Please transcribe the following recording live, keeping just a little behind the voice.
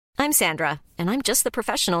I'm Sandra, and I'm just the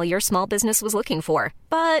professional your small business was looking for.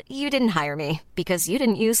 But you didn't hire me because you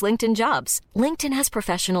didn't use LinkedIn Jobs. LinkedIn has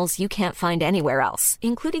professionals you can't find anywhere else,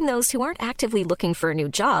 including those who aren't actively looking for a new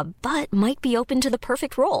job, but might be open to the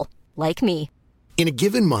perfect role, like me. In a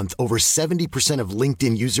given month, over 70% of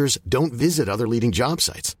LinkedIn users don't visit other leading job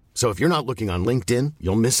sites. So if you're not looking on LinkedIn,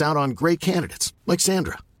 you'll miss out on great candidates like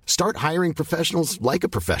Sandra. Start hiring professionals like a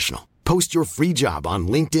professional. Post your free job on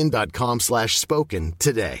linkedin.com/spoken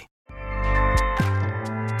today.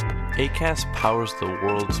 Acast powers the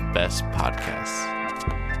world's best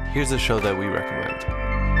podcasts. Here's a show that we recommend.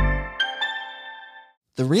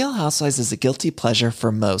 The Real Housewives is a guilty pleasure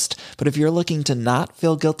for most, but if you're looking to not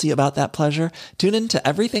feel guilty about that pleasure, tune in to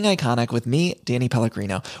Everything Iconic with me, Danny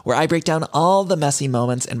Pellegrino, where I break down all the messy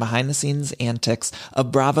moments and behind-the-scenes antics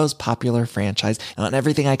of Bravo's popular franchise. And on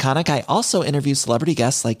Everything Iconic, I also interview celebrity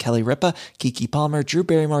guests like Kelly Ripa, Keke Palmer, Drew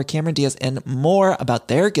Barrymore, Cameron Diaz, and more about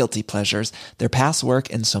their guilty pleasures, their past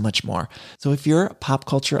work, and so much more. So if you're pop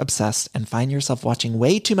culture obsessed and find yourself watching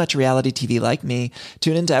way too much reality TV like me,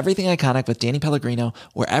 tune into Everything Iconic with Danny Pellegrino,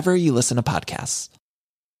 wherever you listen to podcasts.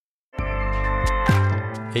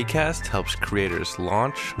 Acast helps creators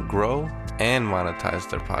launch, grow, and monetize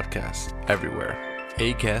their podcasts everywhere.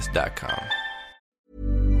 Acast.com.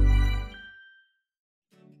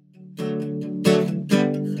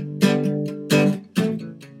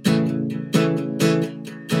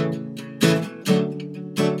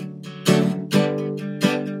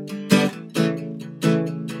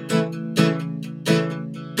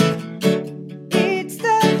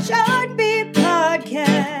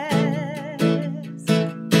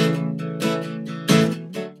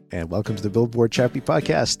 And welcome to the Billboard Chart Beat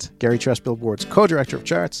Podcast. Gary Trust, Billboard's co-director of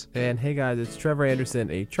charts. And hey guys, it's Trevor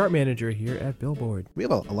Anderson, a chart manager here at Billboard. We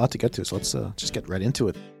have a lot to get to, so let's just get right into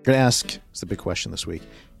it. We're going to ask, it's the big question this week,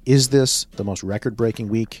 is this the most record-breaking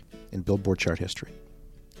week in Billboard chart history?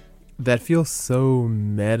 That feels so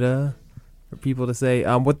meta for people to say.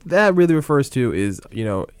 What that really refers to is,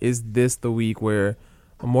 is this the week where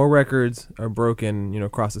more records are broken,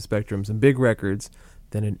 across the spectrum, some big records,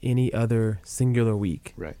 than in any other singular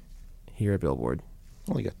week here at Billboard.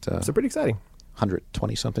 Only got so pretty exciting.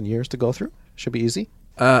 120-something years to go through. Should be easy.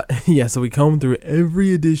 Yeah, so we combed through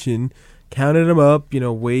every edition, counted them up,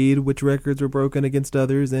 weighed which records were broken against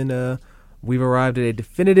others, and we've arrived at a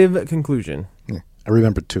definitive conclusion. Yeah, I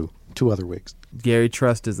remember two other weeks. Gary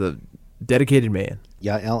Trust is a dedicated man.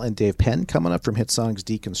 Yael and Dave Penn coming up from Hit Songs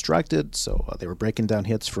Deconstructed. So they were breaking down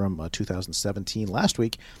hits from 2017 last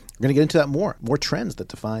week. We're going to get into that more trends that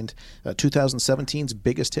defined 2017's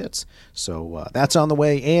biggest hits. So that's on the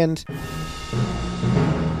way. And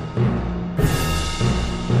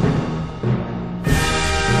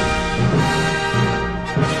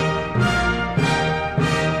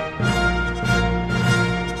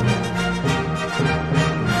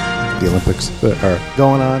the Olympics are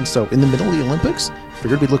going on. So in the middle of the Olympics,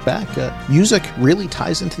 figured we'd look back. Music really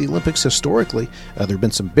ties into the Olympics historically. There have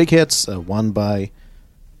been some big hits, one by,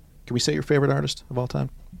 can we say your favorite artist of all time?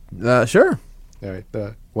 Sure. All right.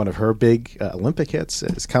 One of her big Olympic hits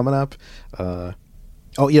is coming up. I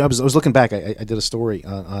was looking back. I did a story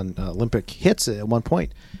on Olympic hits at one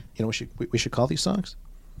point. We should call these songs?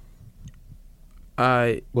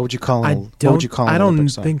 What would you call them? I don't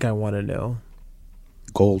think I want to know.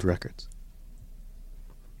 Gold records.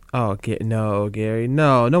 Oh, no, Gary.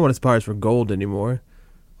 No one aspires for gold anymore.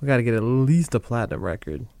 We got to get at least a platinum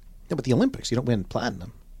record. Yeah, but the Olympics, you don't win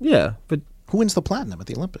platinum. Yeah, but who wins the platinum at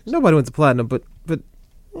the Olympics? Nobody wins the platinum, but maybe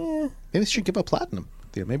they should give a platinum.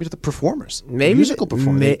 Maybe to the performers. Maybe the musical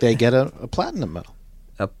performers. They get a platinum medal.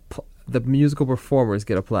 The musical performers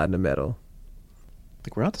get a platinum medal. I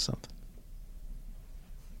think we're onto something.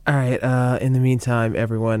 All right. In the meantime,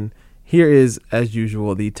 everyone, here is, as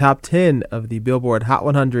usual, the top 10 of the Billboard Hot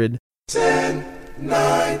 100. 10,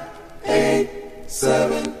 9, 8,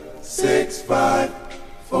 7, 6, 5,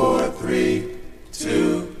 4, 3,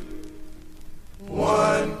 2,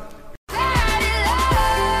 1.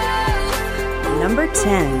 Number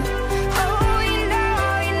 10.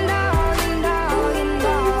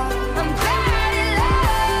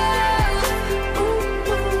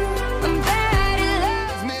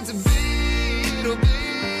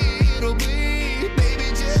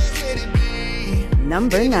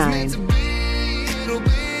 Number 9.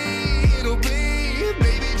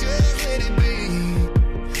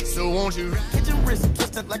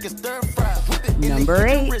 Number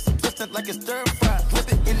 8.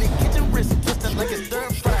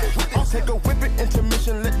 I'll take a whip it,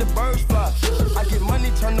 intermission, let the birds fly. I get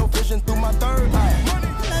money, turn no vision through my third eye.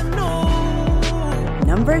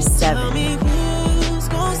 Number 7. Tell me who's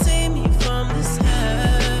gonna save me from this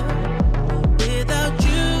hell.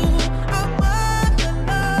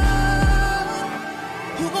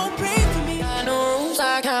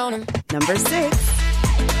 Number 6.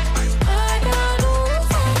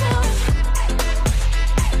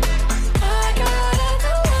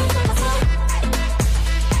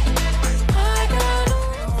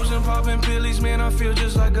 Man, I feel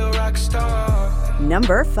just like a rock star.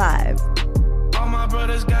 Number 5. All my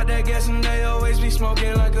brothers got that gas and they always be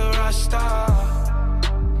smoking like a rock star.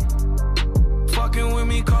 Fucking with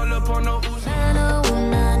me, call up on no Uzi.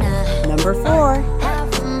 Number 4.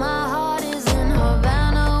 Half of my heart is in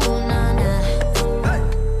Havana, ooh, nah,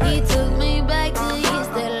 nah. He took me back to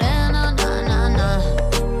East Atlanta, nah, nah, nah.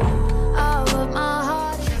 All of my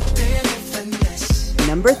heart is...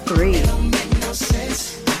 Number 3.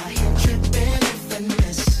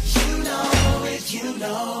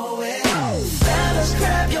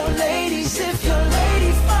 Grab your ladies if your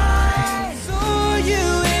lady fine. Saw you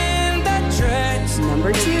in that dress.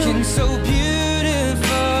 Number 2. Looking so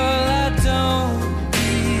beautiful, I don't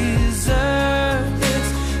deserve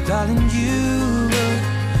this. Darling, you look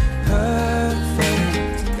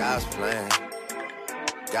perfect. God's plan.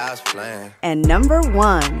 God's plan. And number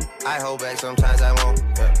 1. I hold back sometimes I won't.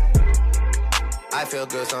 Yeah. I feel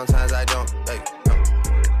good sometimes I don't. Hey, no.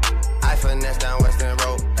 I finesse down Western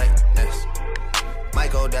Road. Hey, yes. Might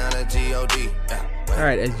go down to G.O.D. Yeah. All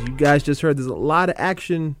right, as you guys just heard, there's a lot of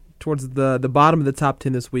action towards the bottom of the top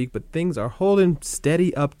 10 this week, but things are holding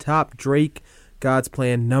steady up top. Drake, God's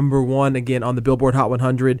Plan, number 1 again on the Billboard Hot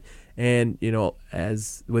 100. And, you know,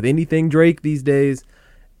 as with anything Drake these days,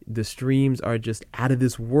 the streams are just out of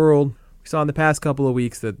this world. We saw in the past couple of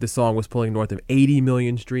weeks that this song was pulling north of 80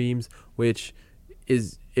 million streams, which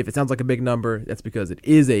is, if it sounds like a big number, that's because it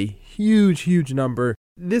is a huge, huge number.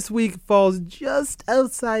 This week falls just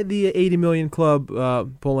outside the 80 million club,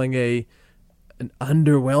 pulling an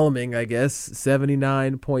underwhelming, I guess,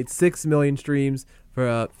 79.6 million streams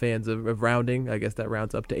for fans of rounding. I guess that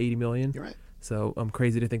rounds up to 80 million. You're right. So I'm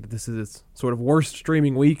crazy to think that this is its sort of worst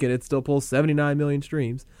streaming week, and it still pulls 79 million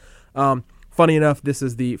streams. Funny enough, this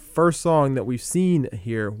is the first song that we've seen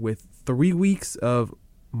here with 3 weeks of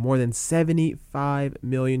more than 75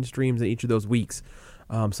 million streams in each of those weeks.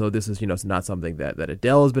 So this is, it's not something that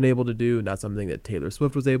Adele has been able to do, not something that Taylor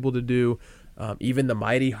Swift was able to do. Even the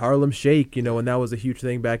mighty Harlem Shake, and that was a huge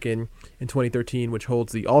thing back in 2013, which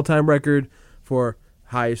holds the all-time record for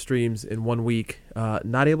highest streams in 1 week.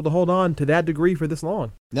 Not able to hold on to that degree for this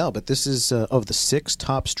long. No, but this is of the 6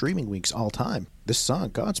 top streaming weeks all time. This song,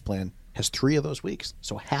 God's Plan, has 3 of those weeks.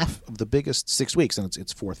 So half of the biggest 6 weeks, and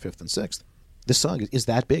it's 4th, 5th, and 6th. This song is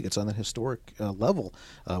that big. It's on that historic level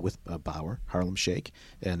with Bauer, Harlem Shake,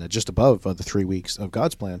 and just above the 3 weeks of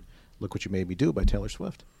God's Plan, Look What You Made Me Do by Taylor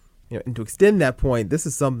Swift. And to extend that point, this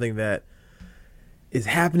is something that is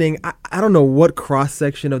happening. I don't know what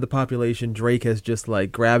cross-section of the population Drake has just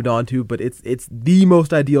grabbed onto, but it's the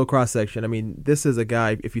most ideal cross-section. I mean, this is a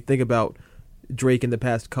guy, if you think about Drake in the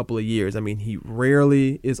past couple of years, I mean, he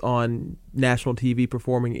rarely is on national TV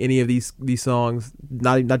performing any of these songs,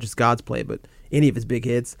 not just God's Plan, but any of his big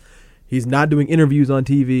hits. He's not doing interviews on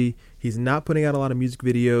TV. He's not putting out a lot of music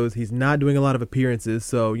videos. He's not doing a lot of appearances.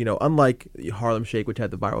 So, unlike Harlem Shake, which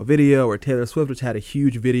had the viral video, or Taylor Swift, which had a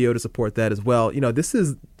huge video to support that as well,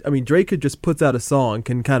 Drake could just puts out a song,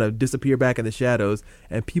 can kind of disappear back in the shadows,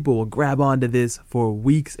 and people will grab onto this for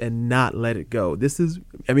weeks and not let it go. It's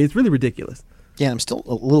really ridiculous. Yeah, I'm still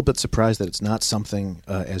a little bit surprised that it's not something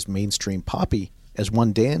as mainstream poppy as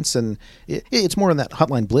One Dance, and it's more in that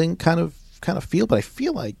Hotline Bling kind of feel. But I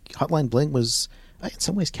feel like Hotline Bling was in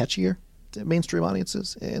some ways catchier to mainstream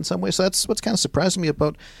audiences in some ways. So that's what's kind of surprising me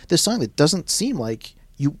about this song. It doesn't seem like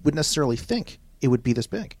you would necessarily think it would be this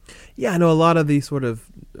big. Yeah, I know a lot of these sort of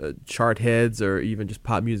chart heads or even just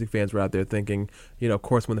pop music fans were out there thinking, of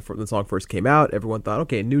course, when the song first came out, everyone thought,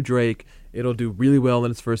 okay, new Drake, it'll do really well in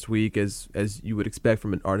its first week, as you would expect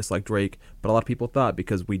from an artist like Drake. But a lot of people thought,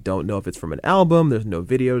 because we don't know if it's from an album, there's no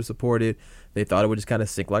video to support it, they thought it would just kind of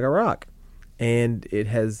sink like a rock. And it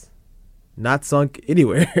has not sunk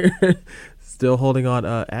anywhere. Still holding on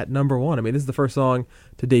at number 1. I mean, this is the first song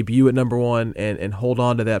to debut at number 1 and hold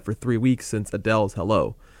on to that for 3 weeks since Adele's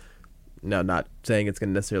Hello. Now, not saying it's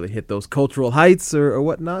going to necessarily hit those cultural heights or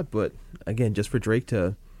whatnot, but again, just for Drake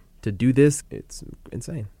to do this, it's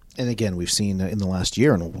insane. And again, we've seen in the last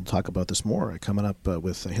year, and we'll talk about this more coming up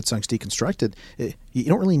with Hit Songs Deconstructed, you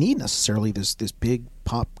don't really need necessarily this big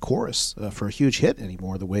pop chorus for a huge hit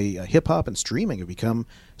anymore, the way hip-hop and streaming have become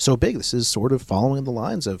so big. This is sort of following the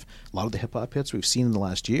lines of a lot of the hip-hop hits we've seen in the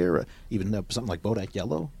last year, even something like Bodak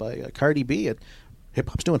Yellow by Cardi B.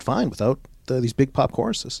 Hip-hop's doing fine without these big pop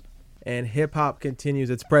choruses. and hip-hop continues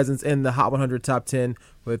its presence in the Hot 100 Top 10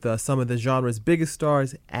 with some of the genre's biggest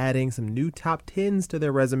stars adding some new top 10s to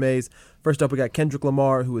their resumes. First up, we got Kendrick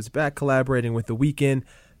Lamar, who is back collaborating with The Weeknd,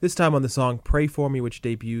 this time on the song Pray For Me, which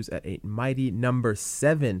debuts at a mighty number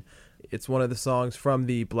 7. It's one of the songs from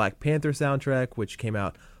the Black Panther soundtrack, which came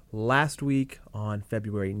out last week on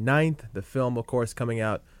February 9th. The film, of course, coming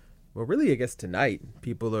out, well, really, I guess tonight.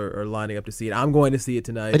 People are lining up to see it. I'm going to see it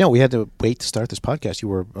tonight. I know we had to wait to start this podcast. You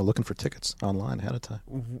were looking for tickets online ahead of time.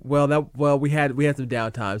 Well, we had some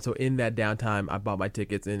downtime. So in that downtime, I bought my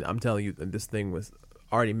tickets, and I'm telling you, this thing was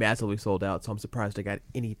already massively sold out. So I'm surprised I got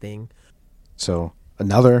anything. So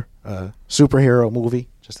another superhero movie,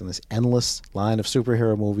 just in this endless line of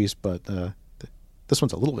superhero movies, but this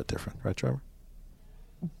one's a little bit different, right, Trevor?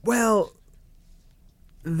 Well,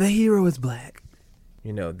 the hero is black.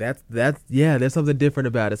 You know, that's there's something different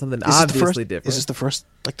about it. Something obviously different. Is this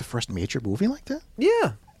the first major movie like that?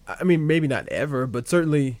 Yeah. I mean, maybe not ever, but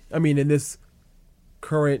certainly, I mean, in this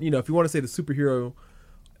current, if you want to say the superhero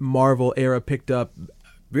Marvel era picked up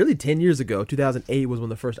really 10 years ago, 2008 was when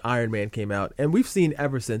the first Iron Man came out. And we've seen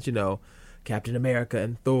ever since, Captain America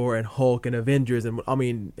and Thor and Hulk and Avengers. And I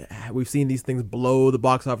mean, we've seen these things blow the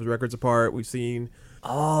box office records apart. We've seen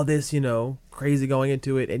all this, crazy going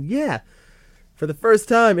into it. And yeah, for the first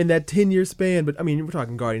time in that 10-year span, but I mean, we're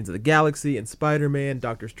talking Guardians of the Galaxy and Spider-Man,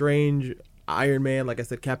 Doctor Strange, Iron Man, like I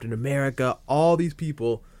said, Captain America, all these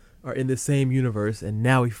people are in the same universe. And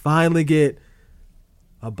now we finally get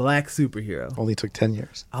a black superhero. Only took 10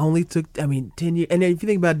 years. 10 years. And then if you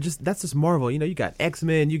think about it, that's just Marvel. You got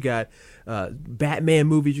X-Men, you got Batman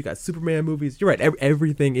movies, you got Superman movies. You're right.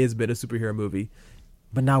 Everything has been a superhero movie,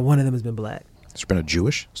 but not one of them has been black. There's been a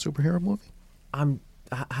Jewish superhero movie?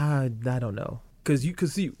 I don't know.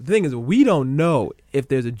 Because see, the thing is, we don't know if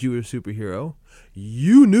there's a Jewish superhero.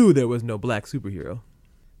 You knew there was no black superhero.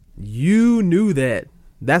 You knew that.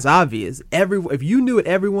 That's obvious. If you knew it,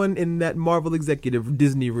 everyone in that Marvel executive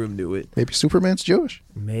Disney room knew it. Maybe Superman's Jewish.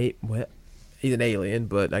 Well, he's an alien,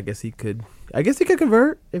 but I guess he could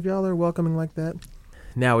convert if y'all are welcoming like that.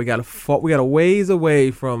 Now we got a ways away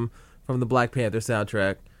from the Black Panther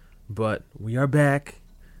soundtrack, but we are back.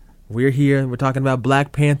 We're here. We're talking about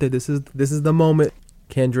Black Panther. This is the moment.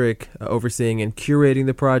 Kendrick overseeing and curating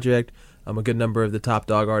the project. A good number of the top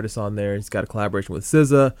dog artists on there. He's got a collaboration with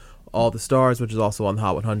SZA, All the Stars, which is also on the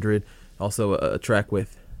Hot 100. Also a track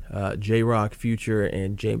with J-Rock, Future,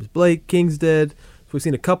 and James Blake, King's Dead. So we've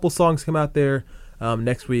seen a couple songs come out there.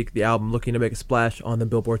 Next week, the album looking to make a splash on the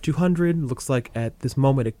Billboard 200. Looks like at this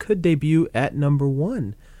moment it could debut at number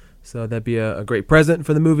 1. So that'd be a great present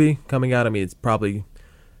for the movie coming out. I mean,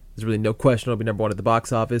 there's really no question it'll be number 1 at the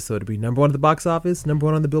box office. So it'll be number 1 at the box office, number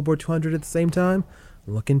 1 on the Billboard 200 at the same time.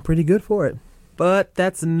 Looking pretty good for it. But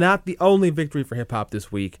that's not the only victory for hip-hop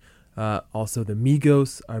this week. Also, the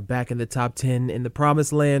Migos are back in the top 10 in the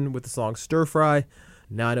Promised Land with the song Stir Fry.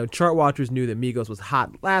 Now, I know chart watchers knew that Migos was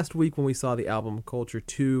hot last week when we saw the album Culture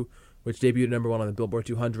 2, which debuted at number 1 on the Billboard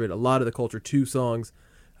 200. A lot of the Culture 2 songs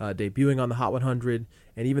debuting on the Hot 100.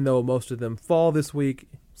 And even though most of them fall this week,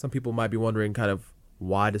 some people might be wondering kind of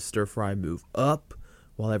why does Stir Fry move up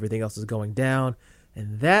while everything else is going down?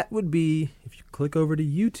 And that would be, if you click over to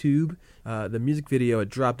YouTube, the music video, it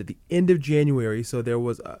dropped at the end of January. So there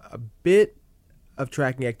was a bit of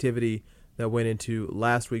tracking activity that went into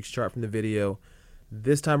last week's chart from the video.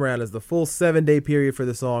 This time around is the full 7-day period for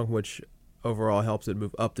the song, which overall helps it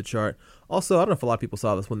move up the chart. Also, I don't know if a lot of people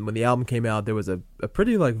saw this. When the album came out, there was a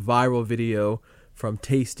pretty viral video from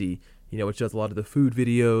Tasty, which does a lot of the food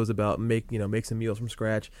videos about make some meals from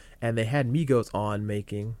scratch. And they had Migos on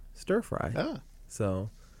making stir fry. Ah. So,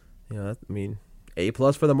 A+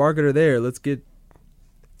 for the marketer there. Let's get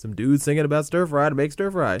some dudes singing about stir fry to make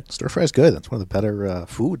stir fry. Stir fry is good. That's one of the better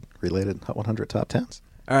food-related Hot 100 top 10s.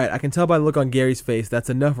 All right, I can tell by the look on Gary's face that's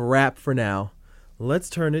enough rap for now. Let's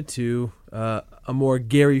turn it to a more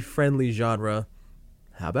Gary-friendly genre.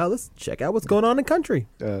 How about let's check out what's going on in country?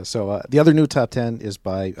 So the other new top 10 is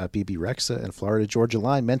by BB Rexa and Florida Georgia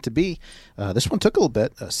Line, Meant to Be. This one took a little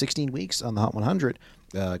bit, 16 weeks on the Hot 100.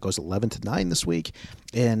 Goes 11 to 9 this week.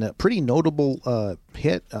 And a pretty notable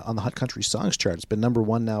hit on the Hot Country Songs chart. It's been number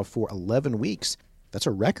 1 now for 11 weeks. That's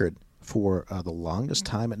a record for the longest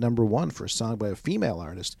time at number 1 for a song by a female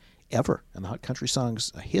artist ever in the Hot Country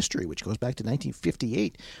Songs history, which goes back to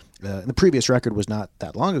 1958. And the previous record was not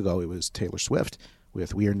that long ago. It was Taylor Swift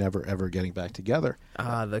with We Are Never Ever Getting Back Together.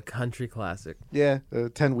 The country classic. Yeah,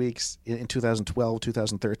 10 weeks in 2012,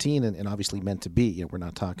 2013, and obviously Meant to Be. We're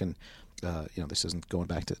not talking, this isn't going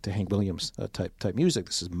back to Hank Williams type music.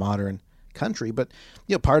 This is modern country. But,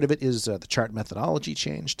 part of it is the chart methodology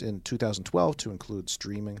changed in 2012 to include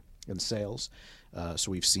streaming in sales.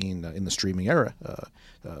 So we've seen in the streaming era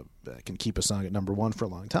can keep a song at number one for a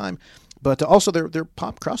long time. But also they're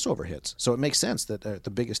pop crossover hits. So it makes sense that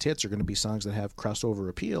the biggest hits are going to be songs that have crossover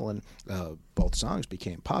appeal. And both songs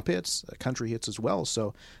became pop hits, country hits as well.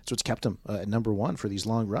 So that's what's kept them at number one for these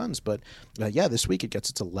long runs. But this week it gets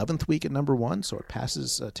its 11th week at number one. So it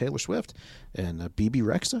passes Taylor Swift. And Bebe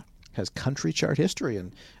Rexha has country chart history,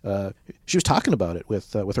 and she was talking about it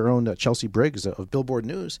with her own Chelsea Briggs of Billboard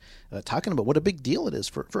News, talking about what a big deal it is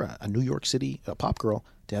for a New York City pop girl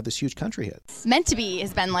to have this huge country hit. Meant to Be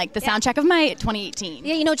has been like the soundtrack of my 2018.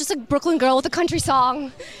 Yeah, just a Brooklyn girl with a country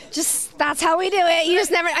song. Just that's how we do it. You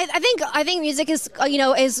just never. I think music is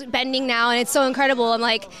is bending now, and it's so incredible. I'm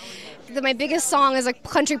like, my biggest song is a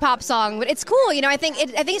country pop song, but it's cool. I think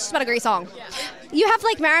it's just about a great song. You have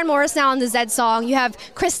like Maren Morris now on the Zed song. You have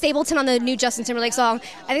Chris Stapleton on the new Justin Timberlake song.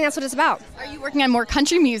 I think that's what it's about. Are you working on more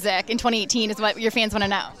country music in 2018 is what your fans want to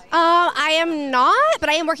know? I am not, but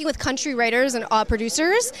I am working with country writers and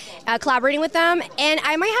producers, collaborating with them, and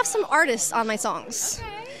I might have some artists on my songs.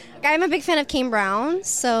 Okay. I'm a big fan of Kane Brown,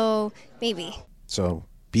 so maybe. So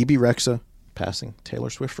Bebe Rexha passing Taylor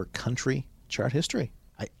Swift for country chart history.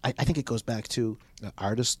 I think it goes back to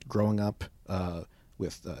artists growing up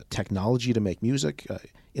with technology to make music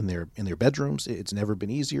in their bedrooms. It's never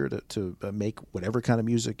been easier to make whatever kind of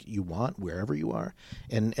music you want wherever you are,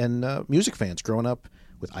 and music fans growing up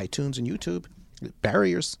with iTunes and YouTube.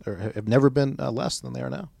 Barriers have never been less than they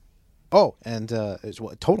are now. Oh, and it's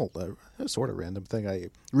a total sort of random thing. I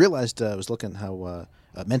realized I was looking how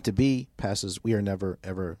Meant to Be passes We Are Never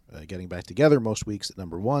Ever Getting Back Together most weeks at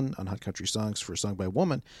number one on Hot Country Songs for a song by a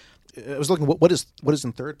woman. I was looking what is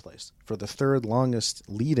in third place for the third longest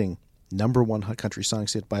leading number one Hot Country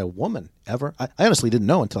Songs hit by a woman ever. I honestly didn't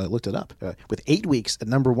know until I looked it up. With 8 weeks at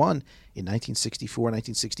number one in 1964,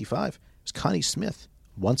 1965, it was Connie Smith,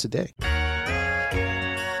 Once a Day.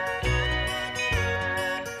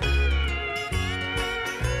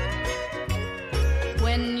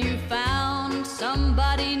 When you found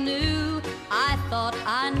somebody new, I thought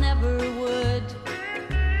I never would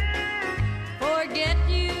forget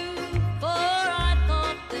you, for I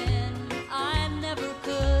thought then I never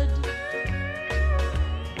could.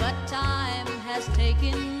 But time has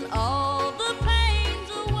taken all the pains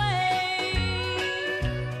away.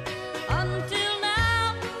 Until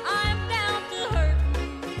now, I'm down to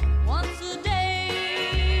hurting once a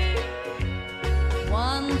day.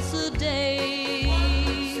 Once a day.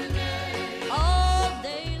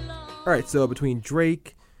 All right, so between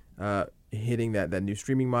Drake hitting that new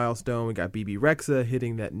streaming milestone, we got Bebe Rexha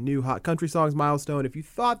hitting that new Hot Country Songs milestone. If you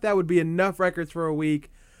thought that would be enough records for a week,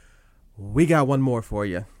 we got one more for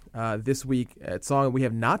you. This week, a song we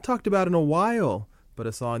have not talked about in a while, but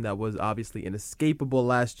a song that was obviously inescapable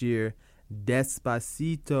last year.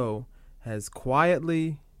 Despacito has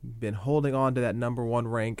quietly been holding on to that number one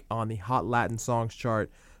rank on the Hot Latin Songs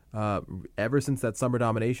chart ever since that summer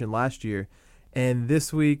domination last year. And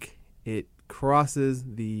this week, it crosses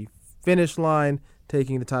the finish line,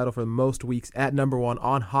 taking the title for most weeks at number one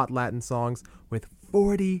on Hot Latin Songs with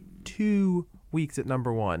 42 weeks at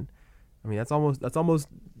number one. I mean, that's almost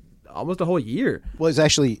a whole year. Well, it's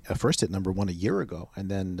actually first hit number one a year ago, and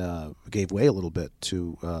then gave way a little bit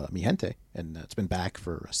to Mi Gente, and it's been back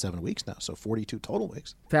for 7 weeks now, so 42 total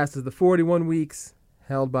weeks. Passes the 41 weeks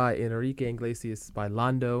held by Enrique Iglesias by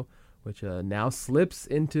Lando, which now slips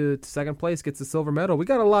into second place, gets the silver medal. We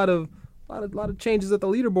got a lot of changes at the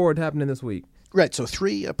leaderboard happening this week. Right, so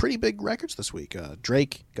 3 pretty big records this week.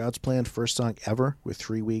 Drake, God's Plan, first song ever with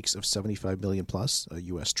 3 weeks of 75 million plus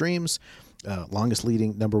U.S. streams. Longest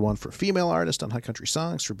leading number one for female artist on Hot Country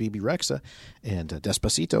Songs for Bebe Rexha. And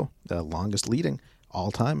Despacito, the longest leading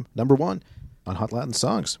all-time number one on Hot Latin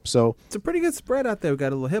Songs. So it's a pretty good spread out there. We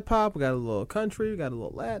got a little hip-hop, we got a little country, we got a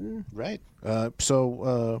little Latin. Right.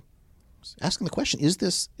 Asking the question, is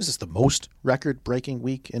this the most record-breaking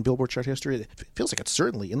week in Billboard chart history? It feels like it's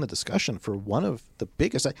certainly in the discussion for one of the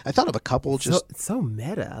biggest. I thought of a couple. It's so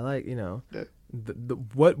meta. I like,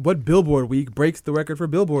 what Billboard week breaks the record for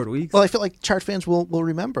Billboard weeks? Well, I feel like chart fans will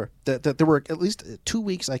remember that there were at least 2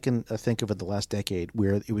 weeks I can think of in the last decade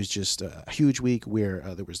where it was just a huge week where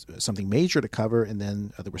there was something major to cover, and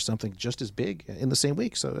then there was something just as big in the same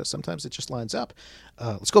week. So sometimes it just lines up.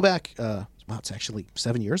 Let's go back. Wow, it's actually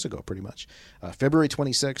 7 years ago, pretty much. February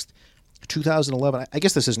 26th, 2011. I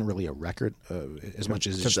guess this isn't really a record as much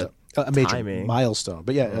as it's just a major timing milestone.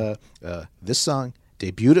 But this song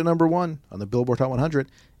debuted at number one on the Billboard Hot 100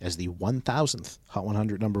 as the 1,000th Hot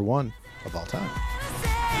 100 number one of all time.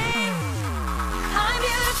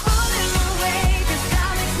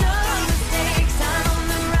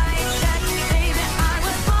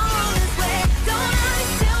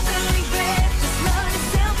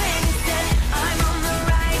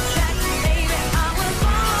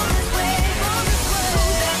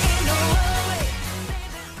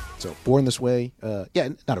 Born This Way,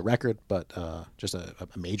 not a record, but just a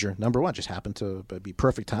major number one. Just happened to be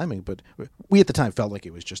perfect timing. But we at the time felt like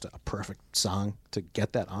it was just a perfect song to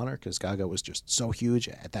get that honor because Gaga was just so huge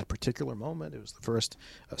at that particular moment. It was the first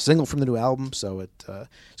single from the new album, so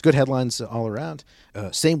it's good headlines all around.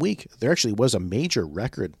 Same week, there actually was a major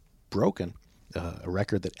record broken. A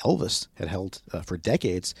record that Elvis had held for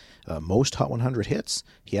decades, most Hot 100 hits.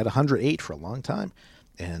 He had 108 for a long time.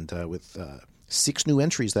 And with 6 new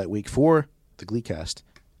entries that week for the Glee cast,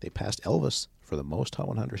 they passed Elvis for the most Hot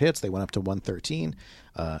 100 hits. They went up to 113.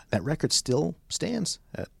 That record still stands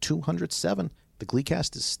at 207. The Glee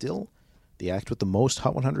cast is still the act with the most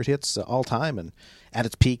Hot 100 hits all time, and at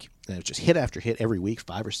its peak, it was just hit after hit every week,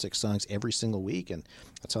 5 or 6 songs every single week, and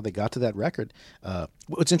that's how they got to that record.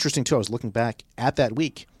 What's interesting, too, I was looking back at that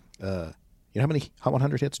week. You know how many Hot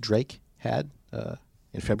 100 hits Drake had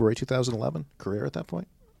in February 2011, career at that point?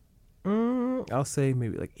 I'll say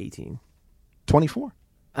maybe like 18. 24.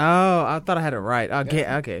 Oh, I thought I had it right.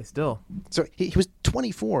 Okay, still. So he was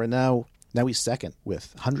 24, and now he's second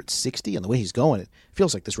with 160, and the way he's going, it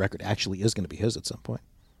feels like this record actually is going to be his at some point.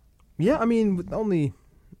 Yeah, I mean, with only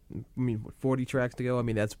 40 tracks to go. I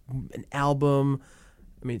mean, that's an album.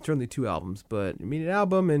 I mean, certainly 2 albums, but I mean, an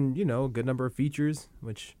album and, a good number of features,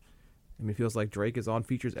 which, I mean, feels like Drake is on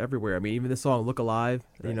features everywhere. I mean, even this song, Look Alive,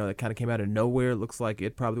 right. That kind of came out of nowhere. It looks like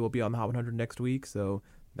it probably will be on the Hot 100 next week, so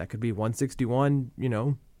that could be 161,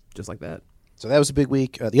 just like that. So that was a big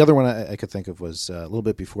week. The other one I could think of was a little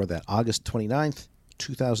bit before that, August 29th,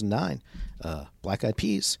 2009. Black Eyed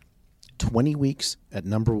Peas, 20 weeks at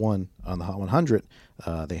number 1 on the Hot 100.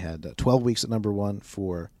 They had 12 weeks at number 1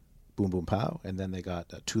 for Boom Boom Pow, and then they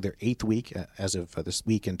got to their 8th week as of this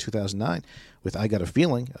week in 2009 with I Got a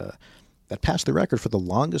Feeling. That passed the record for the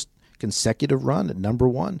longest consecutive run at number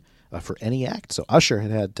 1 for any act. So Usher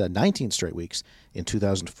had 19 straight weeks in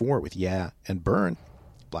 2004 with Yeah and Burn.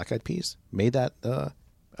 Black Eyed Peas made that a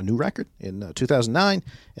new record in 2009,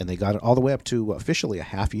 and they got it all the way up to officially a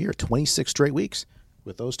half year, 26 straight weeks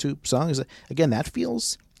with those 2 songs. Again, that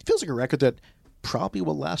feels like a record that probably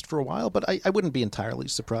will last for a while, but I wouldn't be entirely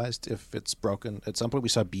surprised if it's broken. At some point, we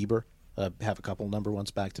saw Bieber have a couple number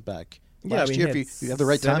ones back-to-back. Last year, if you have the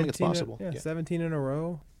right timing, it's possible. 17 in a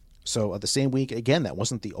row. So the same week, again, that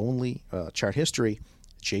wasn't the only chart history.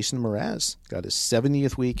 Jason Mraz got his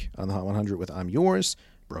 70th week on the Hot 100 with I'm Yours.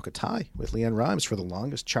 Broke a tie with LeAnn Rimes for the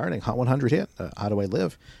longest charting Hot 100 hit, How Do I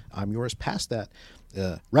Live? I'm Yours passed that.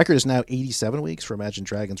 Record is now 87 weeks for Imagine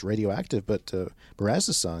Dragons' Radioactive, but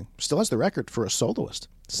Mraz's song still has the record for a soloist.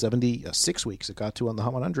 76 weeks it got to on the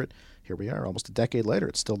Hot 100. Here we are, almost a decade later.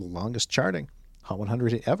 It's still the longest charting Hot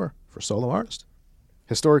 100 hit ever for solo artist.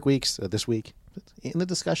 Historic weeks this week. In the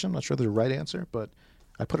discussion, I'm not sure there's a right answer, but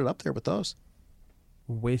I put it up there with those.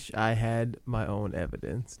 Wish I had my own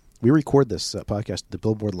evidence. We record this podcast at the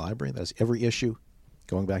Billboard Library. That's every issue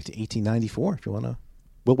going back to 1894. If you want to,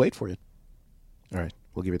 we'll wait for you. All right,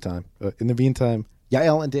 we'll give you time. In the meantime,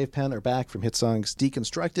 Yael and Dave Penn are back from Hit Songs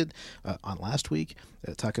Deconstructed on last week,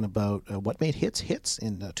 talking about what made hits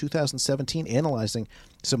in 2017, analyzing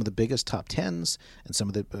some of the biggest top 10s and some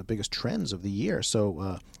of the biggest trends of the year.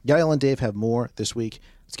 So Yael and Dave have more this week.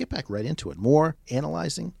 Let's get back right into it. More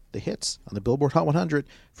analyzing the hits on the Billboard Hot 100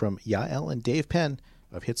 from Yael and Dave Penn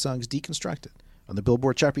of Hit Songs Deconstructed on the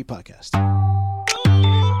Billboard Chart Beat Podcast.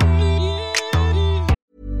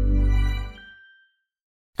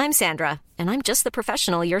 I'm Sandra, and I'm just the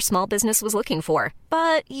professional your small business was looking for.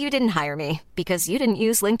 But you didn't hire me because you didn't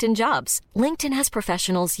use LinkedIn Jobs. LinkedIn has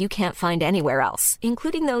professionals you can't find anywhere else,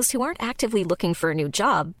 including those who aren't actively looking for a new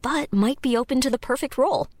job, but might be open to the perfect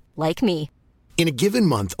role, like me. In a given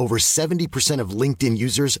month, over 70% of LinkedIn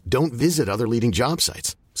users don't visit other leading job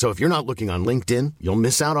sites. So if you're not looking on LinkedIn, you'll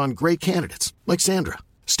miss out on great candidates like Sandra.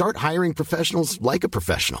 Start hiring professionals like a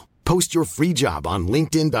professional. Post your free job on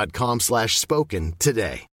linkedin.com/spoken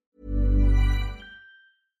today.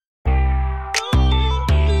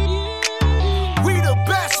 We the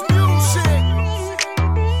best music.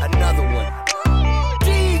 Another one.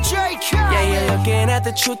 DJ Khaled. Yeah, you're looking at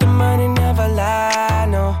the truth, the money never lie,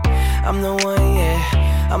 no. I'm the one,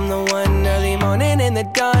 yeah. I'm the one early morning in the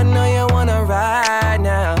dawn. Know you wanna ride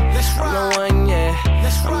now. I'm the one, yeah.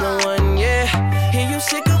 I'm the one, yeah. Hear you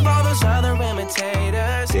sick of all those other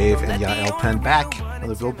imitators. Dave and Yael Penn back on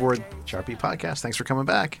the Billboard Chart Beat Podcast. Thanks for coming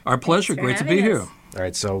back. Our pleasure. Great to be here. All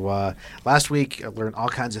right, so last week I learned all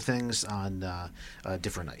kinds of things on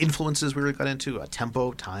different influences we really got into,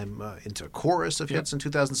 tempo, time into chorus of hits in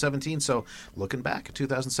 2017. So looking back at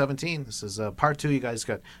 2017, this is part 2. You guys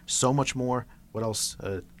got so much more. What else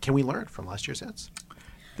can we learn from last year's hits?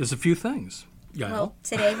 There's a few things. Yeah. Well,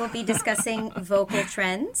 today we'll be discussing vocal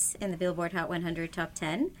trends in the Billboard Hot 100 Top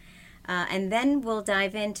 10. And then we'll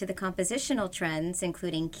dive into the compositional trends,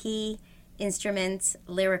 including key, instruments,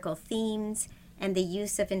 lyrical themes, and the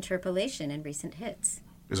use of interpolation in recent hits.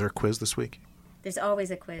 Is there a quiz this week? There's always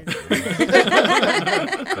a quiz.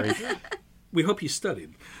 Great. We hope you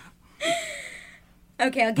studied.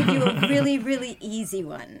 Okay, I'll give you a really, really easy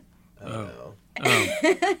one.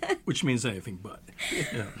 Which means anything but.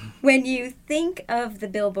 Yeah. When you think of the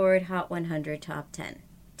Billboard Hot 100 Top 10,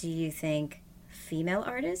 do you think female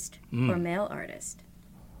artist or male artist?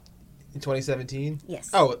 In 2017? Yes.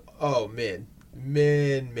 Oh, men.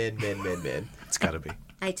 Men. It's got to be.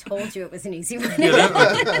 I told you it was an easy one.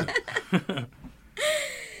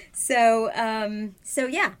 So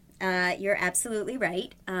yeah, you're absolutely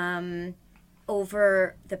right.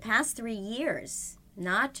 Over the past 3 years,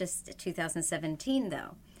 not just 2017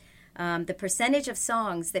 though, the percentage of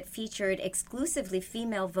songs that featured exclusively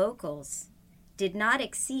female vocals did not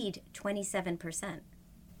exceed 27%.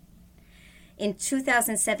 In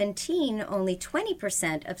 2017, only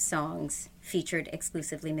 20% of songs featured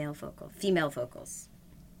exclusively female vocals.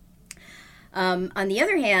 On the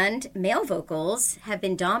other hand, male vocals have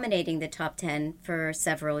been dominating the top 10 for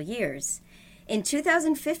several years. In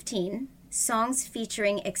 2015, songs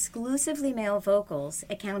featuring exclusively male vocals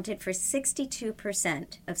accounted for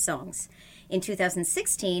 62% of songs. In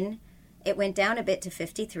 2016, it went down a bit to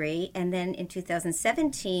 53%, and then in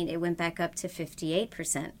 2017, it went back up to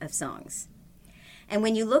 58% of songs. And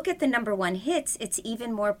when you look at the number one hits, it's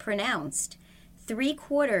even more pronounced.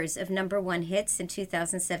 3/4 of number one hits in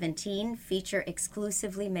 2017 feature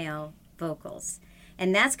exclusively male vocals.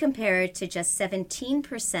 And that's compared to just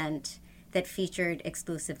 17% that featured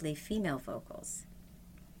exclusively female vocals.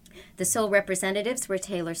 The sole representatives were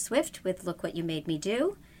Taylor Swift with Look What You Made Me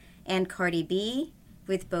Do and Cardi B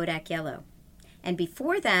with Bodak Yellow. And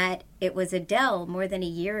before that, it was Adele more than a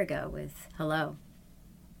year ago with Hello.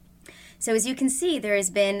 So as you can see, there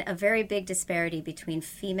has been a very big disparity between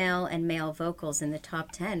female and male vocals in the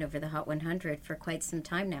top 10 over the Hot 100 for quite some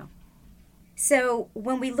time now. So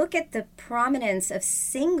when we look at the prominence of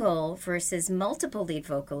single versus multiple lead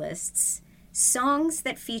vocalists, songs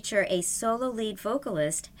that feature a solo lead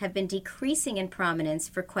vocalist have been decreasing in prominence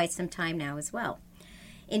for quite some time now as well.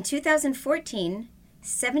 In 2014,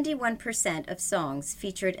 71% of songs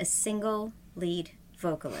featured a single lead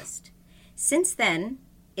vocalist. Since then,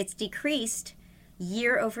 it's decreased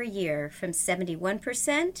year over year from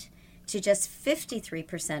 71% to just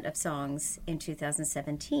 53% of songs in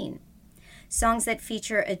 2017. Songs that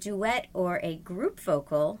feature a duet or a group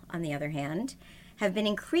vocal, on the other hand, have been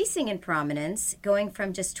increasing in prominence, going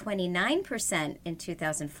from just 29% in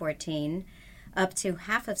 2014 up to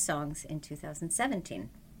half of songs in 2017.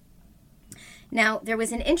 Now, there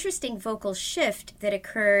was an interesting vocal shift that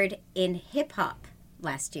occurred in hip-hop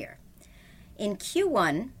last year. In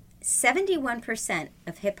Q1, 71%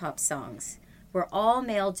 of hip-hop songs were all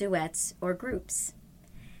male duets or groups.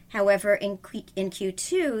 However, in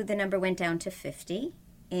Q2, the number went down to 50.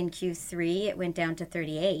 In Q3, it went down to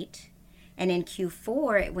 38. And in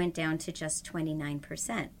Q4, it went down to just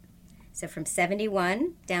 29%. So from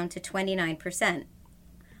 71 down to 29%,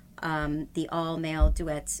 the all-male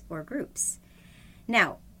duets or groups.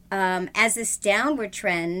 Now, as this downward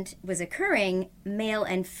trend was occurring, male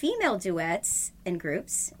and female duets and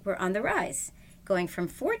groups were on the rise, going from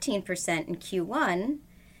 14% in Q1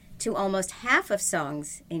 to almost half of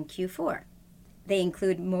songs in Q4. They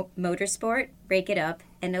include Motorsport, Break It Up,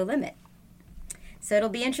 and No Limit. So it'll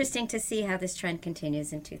be interesting to see how this trend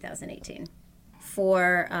continues in 2018.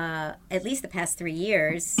 For at least the past 3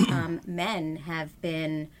 years, men have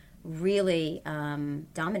been really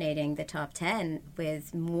dominating the top 10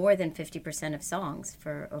 with more than 50% of songs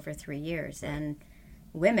for over 3 years. And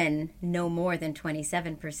women no more than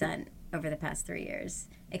 27% over the past 3 years,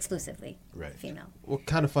 exclusively female. Well,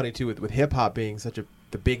 kind of funny, too, with hip-hop being such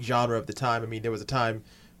the big genre of the time. I mean, there was a time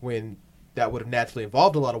when that would have naturally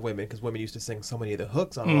involved a lot of women because women used to sing so many of the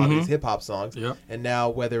hooks on a lot of these hip-hop songs. Yep. And now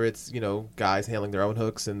whether it's, guys handling their own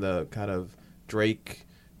hooks in the kind of Drake,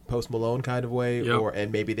 Post Malone kind of way,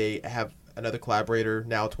 and maybe they have another collaborator,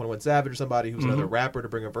 now 21 Savage or somebody who's another rapper to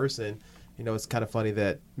bring a verse in. It's kind of funny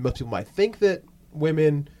that most people might think that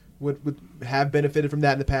women would have benefited from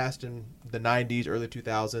that in the past in the 90s, early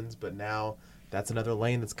 2000s, but now that's another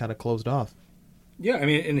lane that's kind of closed off. Yeah, I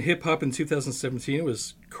mean, in hip-hop in 2017, it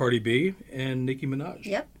was Cardi B and Nicki Minaj.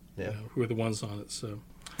 Yep. Yeah. Who were the ones on it, so.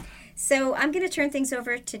 So I'm going to turn things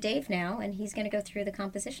over to Dave now, and he's going to go through the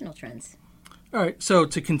compositional trends. All right, so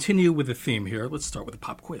to continue with the theme here, let's start with a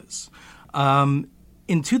pop quiz.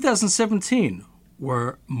 In 2017,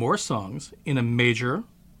 were more songs in a major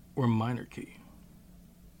or minor key?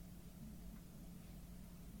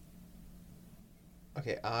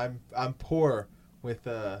 Okay, I'm poor with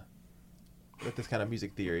this kind of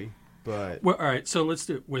music theory, but Well, all right, so let's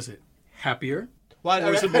do. Was it happier? Well,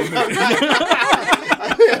 Or was it more moody? I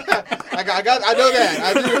know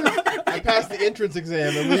that. I passed the entrance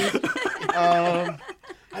exam at least.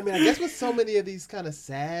 I mean, I guess with so many of these kind of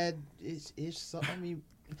sad-ish, I mean,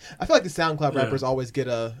 I feel like the SoundCloud rappers always get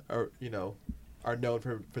are known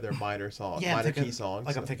for their minor songs, minor key songs.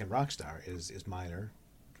 Like I'm thinking Rockstar is minor.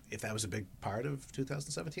 If that was a big part of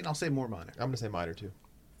 2017, I'll say more minor. I'm going to say minor too.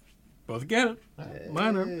 Both get it.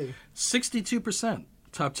 Minor. 62%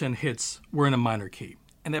 top 10 hits were in a minor key.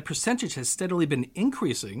 And that percentage has steadily been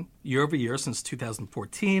increasing year over year since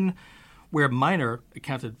 2014, where minor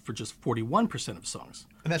accounted for just 41% of songs.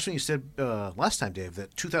 And that's when you said last time, Dave,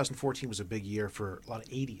 that 2014 was a big year for a lot of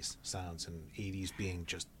 80s sounds, and 80s being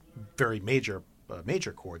just very major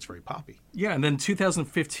chords, very poppy. Yeah, and then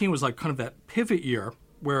 2015 was like kind of that pivot year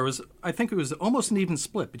where I think it was almost an even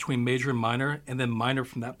split between major and minor, and then minor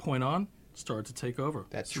from that point on started to take over.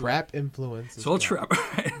 That trap influence. It's all trap,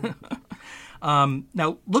 right?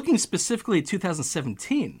 Now, looking specifically at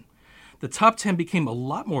 2017, the top 10 became a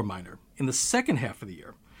lot more minor in the second half of the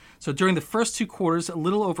year. So during the first 2 quarters, a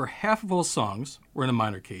little over half of all songs were in a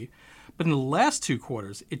minor key. But in the last 2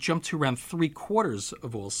 quarters, it jumped to around 3/4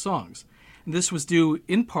 of all songs. And this was due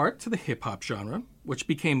in part to the hip-hop genre, which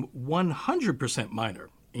became 100% minor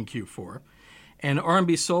in Q4. And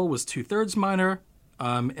R&B soul was 2/3 minor,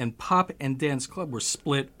 and pop and dance club were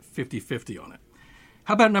split 50-50 on it.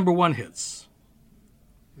 How about number 1 hits?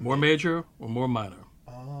 More major or more minor?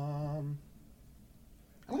 I'm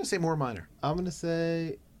going to say more minor. I'm going to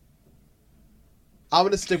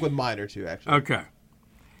stick with minor too, actually. Okay.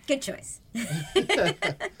 Good choice.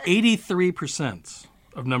 83%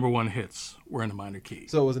 of number 1 hits were in a minor key.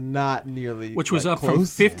 So it was not nearly which was up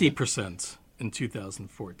close. from 50% in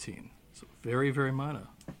 2014. So very, very minor.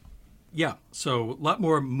 Yeah, so a lot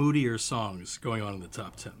more moodier songs going on in the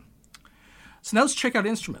top 10. So now let's check out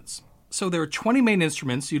instruments. So there are 20 main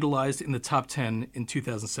instruments utilized in the top 10 in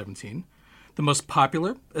 2017. The most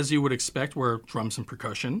popular, as you would expect, were drums and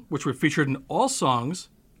percussion, which were featured in all songs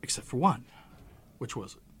except for one. Which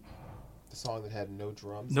was it? The song that had no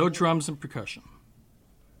drums? No drums and percussion.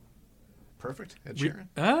 Perfect. Ed Sheeran.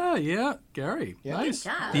 Yeah, Gary. Yeah. Nice.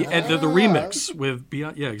 Good job. The remix with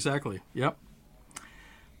Beyond. Yeah, exactly. Yep.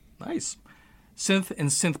 Nice. Synth and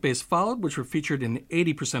synth bass followed, which were featured in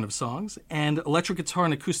 80% of songs, and electric guitar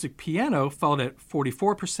and acoustic piano followed at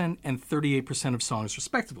 44% and 38% of songs,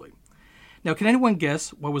 respectively. Now, can anyone guess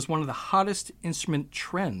what was one of the hottest instrument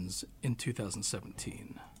trends in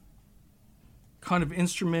 2017? Kind of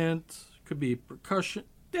instrument, could be percussion.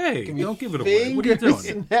 Hey, don't give it away. What are you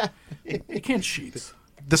doing? You can't cheat.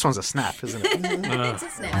 This one's a snap, isn't it? It's a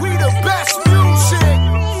snap. We the best music.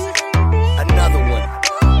 Another one.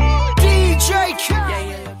 DJ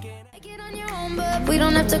But we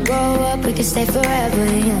don't have to grow up, we can stay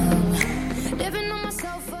forever young. Living on my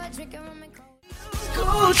sofa, drinking rum and coke.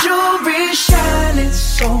 Gold jewelry shining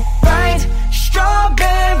so bright.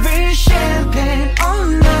 Strawberry champagne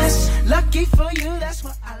on us. Lucky for you, that's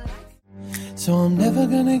what I like. So I'm never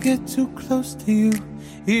gonna get too close to you,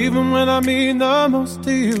 even when I mean the most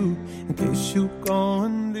to you, in case you go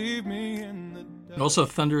and leave me in the dark. And also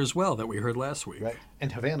Thunder as well, that we heard last week. Right.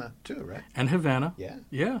 And Havana, too, right? And Havana. Yeah.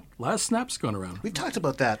 Yeah. A lot of snaps going around. We've talked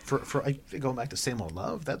about that for going back to Same Old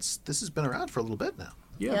Love. This has been around for a little bit now.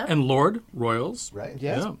 Yeah. And Lord, Royals. Right.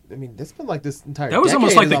 Yeah. I mean, it's been like this entire That was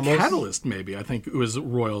almost decade like the catalyst, maybe. I think it was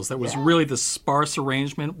Royals. That was really the sparse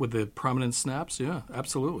arrangement with the prominent snaps. Yeah,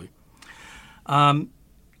 absolutely. On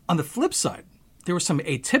the flip side, there were some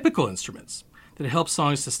atypical instruments that helped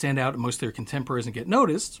songs to stand out amongst their contemporaries and get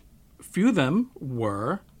noticed. A few of them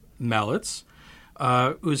were mallets.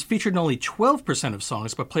 It was featured in only 12% of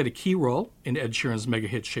songs, but played a key role in Ed Sheeran's mega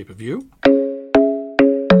hit Shape of You.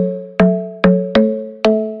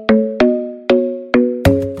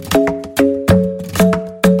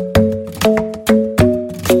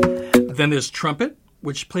 Then there's trumpet,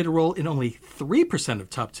 which played a role in only 3%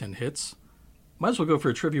 of top 10 hits. Might as well go for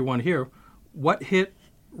a trivia one here. What hit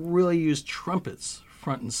really used trumpets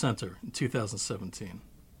front and center in 2017?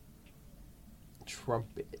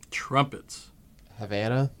 Trumpets.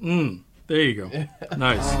 Havana. There you go.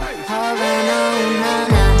 Nice.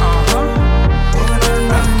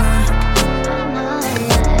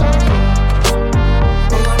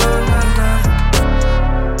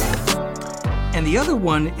 And the other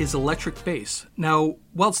one is electric bass. Now,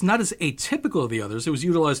 while it's not as atypical of the others, it was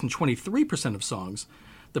utilized in 23% of songs.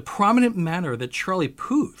 The prominent manner that Charlie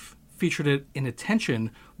Puth featured it in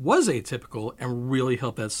Attention was atypical and really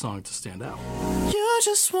helped that song to stand out. You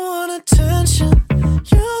just want attention.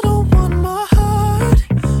 You don't want my heart.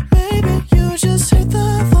 Maybe you just hate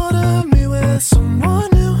the thought of me with someone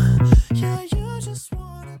new. Yeah, you just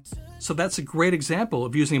want attention. So that's a great example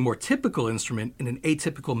of using a more typical instrument in an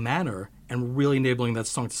atypical manner and really enabling that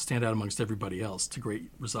song to stand out amongst everybody else to great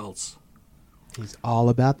results. He's all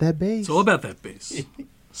about that bass. It's all about that bass.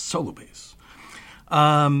 Solo bass.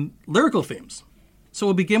 Lyrical themes. So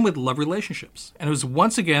we'll begin with love relationships. And it was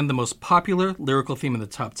once again the most popular lyrical theme in the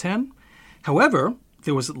top 10. However,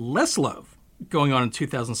 there was less love going on in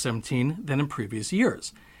 2017 than in previous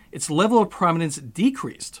years. Its level of prominence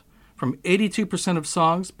decreased from 82% of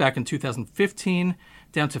songs back in 2015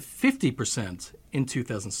 down to 50% in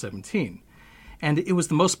 2017. And it was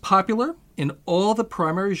the most popular in all the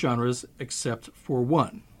primary genres except for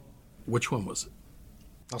one. Which one was it?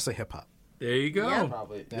 I'll say hip-hop. There you go. Yeah,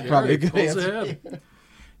 probably. There Probably a it good pulls answer. ahead.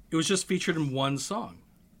 It was just featured in one song,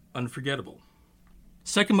 Unforgettable.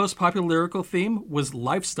 Second most popular lyrical theme was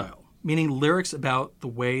lifestyle, meaning lyrics about the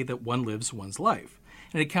way that one lives one's life.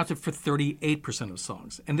 And it accounted for 38% of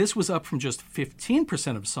songs. And this was up from just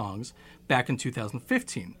 15% of songs back in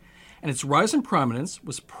 2015. And its rise in prominence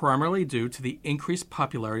was primarily due to the increased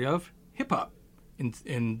popularity of hip-hop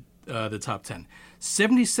in the top 10.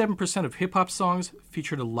 77% of hip-hop songs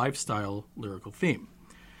featured a lifestyle lyrical theme.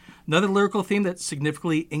 Another lyrical theme that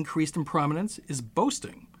significantly increased in prominence is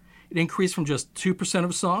boasting. It increased from just 2%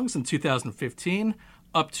 of songs in 2015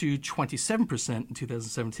 up to 27% in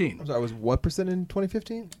 2017. I'm sorry, it was what percent in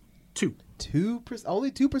 2015? 2%.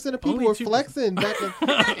 Only 2% of people Only were 2%. flexing back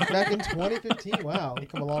in 2015. Wow, we've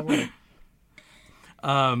come a long way.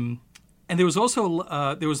 And there was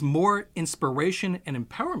also there was more inspiration and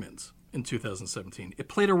empowerment in 2017. It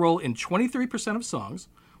played a role in 23% of songs,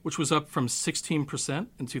 which was up from 16%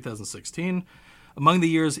 in 2016. Among the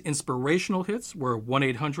year's inspirational hits were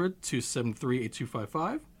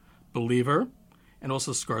 1-800-273-8255, Believer, and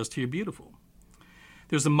also Scars to You're Beautiful.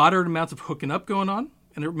 There's a moderate amount of hooking up going on,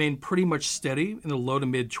 and it remained pretty much steady in the low to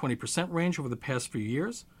mid 20% range over the past few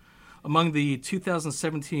years. Among the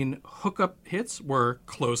 2017 hookup hits were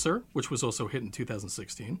Closer, which was also a hit in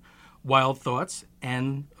 2016, Wild Thoughts,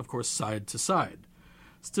 and, of course, Side to Side.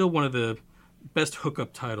 Still one of the best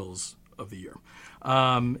hookup titles of the year.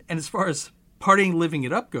 And as far as Partying Living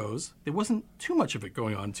It Up goes, there wasn't too much of it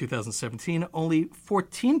going on in 2017. Only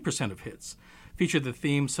 14% of hits featured the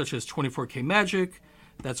themes such as 24K Magic,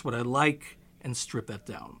 That's What I Like, and Strip That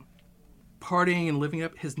Down. Partying and Living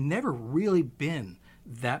Up has never really been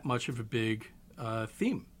that much of a big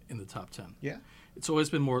theme in the top 10. Yeah. It's always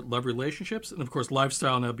been more love relationships and, of course,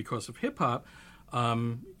 lifestyle now because of hip-hop,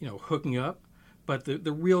 hooking up. But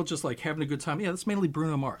the real just like having a good time, that's mainly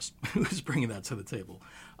Bruno Mars who's bringing that to the table.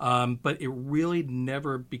 But it really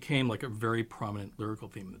never became like a very prominent lyrical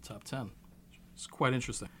theme in the top 10. It's quite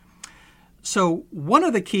interesting. So one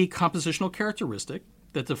of the key compositional characteristics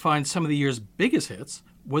that defined some of the year's biggest hits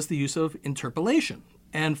was the use of interpolation.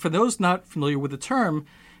 And for those not familiar with the term,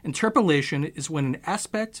 interpolation is when an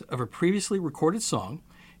aspect of a previously recorded song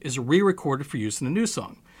is re-recorded for use in a new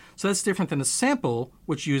song. So that's different than a sample,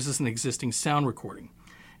 which uses an existing sound recording.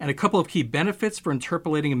 And a couple of key benefits for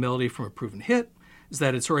interpolating a melody from a proven hit is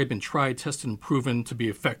that it's already been tried, tested, and proven to be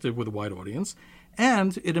effective with a wide audience,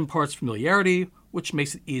 and it imparts familiarity, which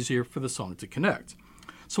makes it easier for the song to connect.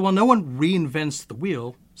 So while no one reinvents the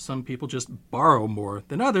wheel, some people just borrow more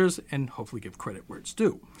than others and hopefully give credit where it's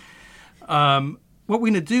due. What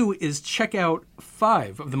we're going to do is check out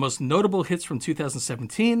 5 of the most notable hits from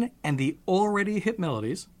 2017 and the already hit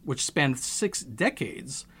melodies, which spanned 6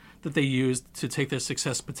 decades, that they used to take their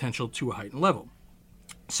success potential to a heightened level.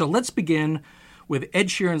 So let's begin with Ed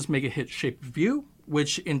Sheeran's mega hit Shape of You,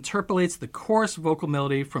 which interpolates the chorus vocal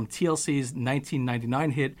melody from TLC's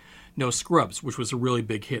 1999 hit No Scrubs, which was a really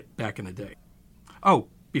big hit back in the day. Oh,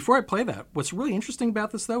 before I play that, what's really interesting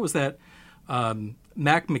about this, though, is that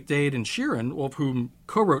Mac, McDade, and Sheeran, all of whom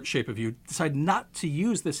co-wrote Shape of You, decided not to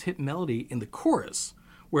use this hit melody in the chorus,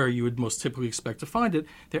 where you would most typically expect to find it.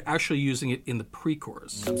 They're actually using it in the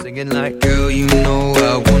pre-chorus. I'm singing like, girl, you know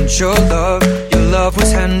I want your love. Your love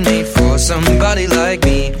was handmade for somebody like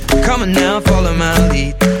me. Come on now, follow my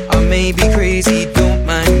lead. I may be crazy, don't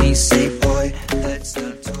mind me. Say, boy, let's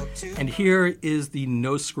not talk too. And here is the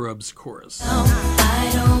No Scrubs chorus.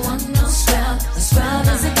 I don't want no scrub. A scrub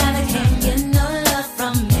is a guy that can't get no love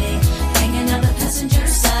from me. Hanging on the passenger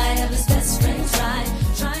side of his best friend's ride,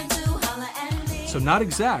 trying to holler at me. So not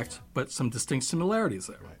exact, but some distinct similarities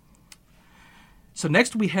there. So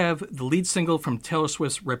next we have the lead single from Taylor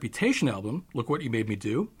Swift's Reputation album, Look What You Made Me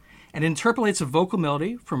Do, and interpolates a vocal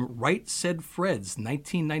melody from Right Said Fred's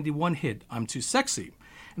 1991 hit, I'm Too Sexy.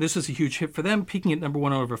 And this was a huge hit for them, peaking at number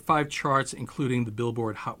 1 on over 5 charts, including the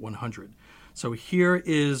Billboard Hot 100. So here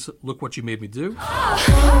is Look What You Made Me Do.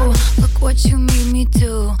 Oh, look what you made me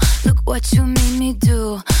do. Look what you made me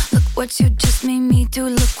do. Look what you just made me do.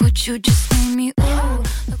 Look what you just made me. Ooh,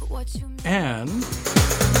 look what you made. And I'm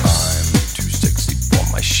too sexy for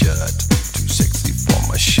my shirt. Too sexy for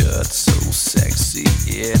my shirt. So sexy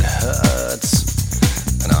it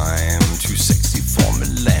hurts. And I'm too sexy for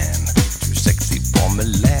Milan. Too sexy for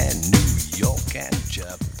Milan, New York and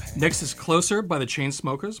Japan. Next is Closer by the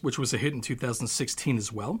Chainsmokers, which was a hit in 2016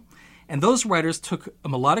 as well. And those writers took a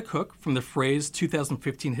melodic hook from the Phrase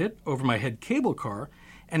 2015 hit, Over My Head Cable Car,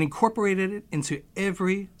 and incorporated it into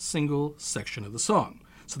every single section of the song.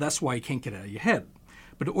 So that's why you can't get it out of your head.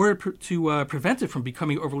 But in order to prevent it from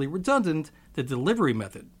becoming overly redundant, the delivery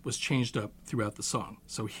method was changed up throughout the song.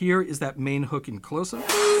 So here is that main hook in Closer.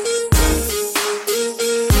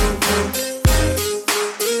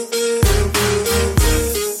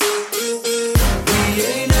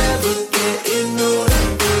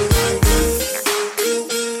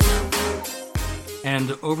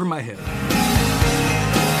 And Over My Head.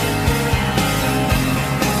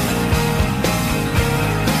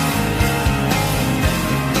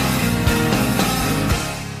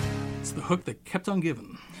 It's the hook that kept on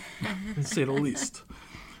giving, to say the least.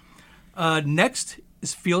 Next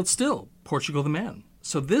is Feel It Still, Portugal the Man.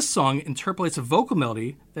 So this song interpolates a vocal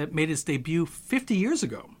melody that made its debut 50 years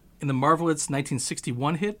ago in the Marvelettes'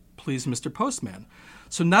 1961 hit, Please Mr. Postman.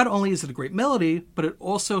 So not only is it a great melody, but it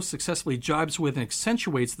also successfully jibes with and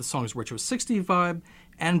accentuates the song's retro 60s vibe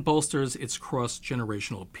and bolsters its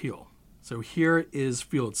cross-generational appeal. So here is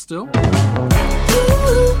Feel It Still. Ooh,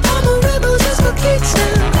 I'm a rebel just for kicks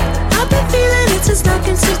now. I've been feeling it since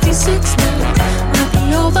 1966 now. Might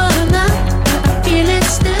be over tonight, but I feel it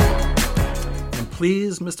still. And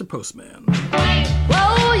Please Mr. Postman.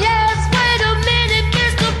 Oh yes, wait a minute,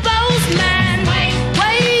 Mr. Postman.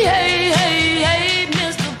 Wait, hey,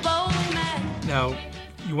 Mr. Postman. Now,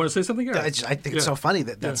 you want to say something? I think it's so funny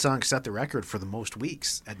that song set the record for the most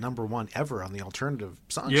weeks at number 1 ever on the alternative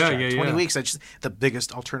songs chart. 20 weeks. The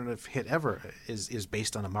biggest alternative hit ever is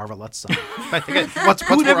based on a Marvelettes song. I think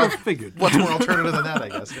who never figured? What's more alternative than that? I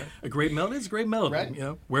guess. Yeah. A great melody is a great melody. Right. You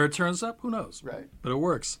know, where it turns up, who knows? Right. But it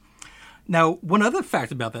works. Now, one other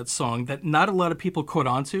fact about that song that not a lot of people caught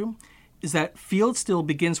on to is that Feel It Still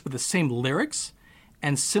begins with the same lyrics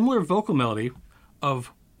and similar vocal melody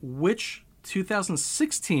of which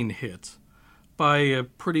 2016 hit by a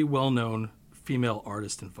pretty well-known female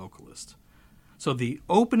artist and vocalist. So the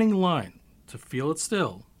opening line to Feel It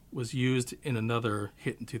Still was used in another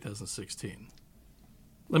hit in 2016.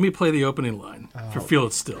 Let me play the opening line for Feel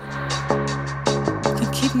It Still. I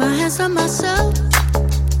keep my hands on myself.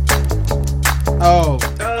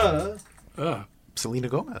 Selena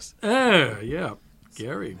Gomez. Yeah,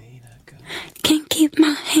 Gary. Can't keep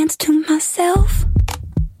my hands to myself.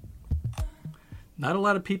 Not a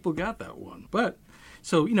lot of people got that one. But,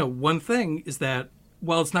 so, one thing is that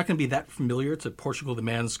while it's not going to be that familiar to Portugal the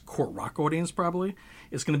Man's core rock audience, probably,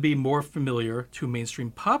 it's going to be more familiar to a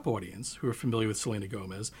mainstream pop audience who are familiar with Selena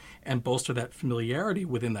Gomez and bolster that familiarity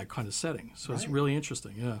within that kind of setting. So It's really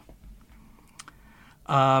interesting, yeah.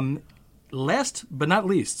 Last but not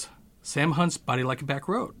least, Sam Hunt's Body Like a Back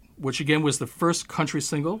Road, which again was the first country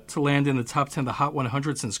single to land in the top 10 of the Hot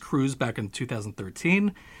 100 since Cruise back in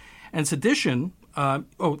 2013. And its addition,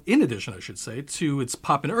 in addition, I should say, to its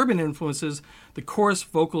pop and urban influences, the chorus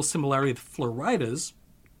vocal similarity with Florida's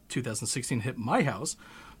 2016 hit My House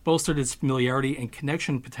bolstered its familiarity and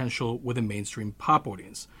connection potential with a mainstream pop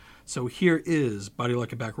audience. So here is Body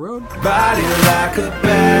Like a Back Road. Body like a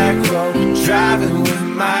back road, driving with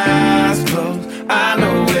my eyes closed. I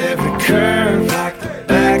know every curve like the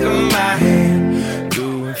back of my hand.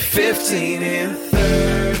 Doing 15 and 30.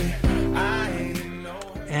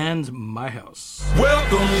 And My House.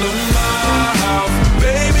 Welcome to my house,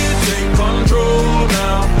 baby, take control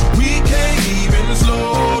now. We can't even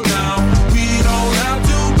slow down. We don't have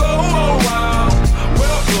to go a while.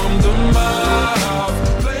 Welcome to my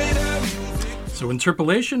house, play that music. So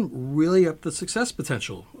interpolation really upped the success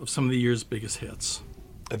potential of some of the year's biggest hits.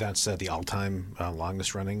 That's the all-time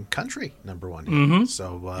longest-running country number 1 hit. Mm-hmm.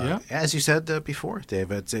 So, as you said before, Dave,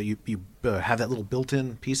 you have that little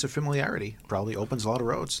built-in piece of familiarity. Probably opens a lot of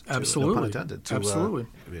roads. Absolutely, no pun intended. To, absolutely,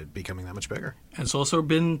 becoming that much bigger. And it's also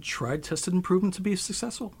been tried, tested, and proven to be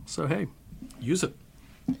successful. So hey, use it.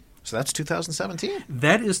 So that's 2017.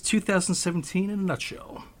 That is 2017 in a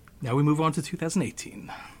nutshell. Now we move on to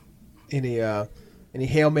 2018. Any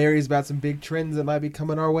Hail Marys about some big trends that might be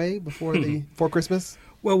coming our way before Christmas?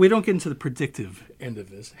 Well, we don't get into the predictive end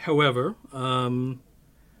of this. However, I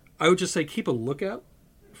would just say keep a lookout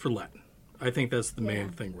for Latin. I think that's the main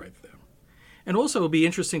thing right there. And also, it'll be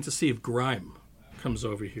interesting to see if grime comes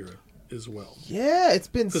over here as well. Yeah, it's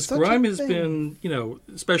been because such grime a has thing. been,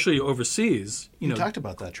 especially overseas. You talked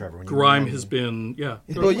about that, Trevor. Grime has been,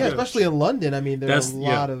 especially in London. I mean, there's a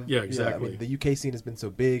lot of exactly. the UK scene has been so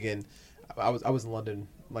big, and I was in London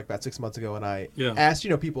like about 6 months ago, and I Yeah. asked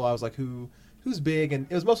people. I was like, who's big, and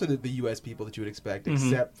it was mostly the US people that you would expect,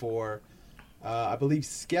 except for. I believe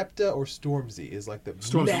Skepta or Stormzy is like the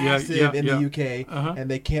massive in the UK,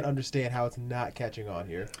 and they can't understand how it's not catching on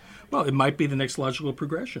here. Well, it might be the next logical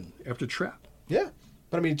progression after trap. Yeah,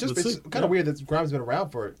 but I mean, Let's it's see. kind of weird that grime's been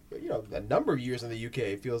around for a number of years in the UK.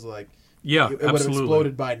 It feels like it would have absolutely.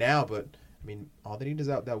 exploded by now, but I mean, all they need is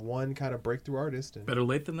that one kind of breakthrough artist. And... Better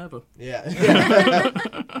late than never.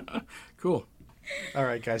 Yeah. Cool. All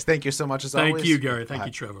right, guys. Thank you so much as always. Thank you, Gary. Thank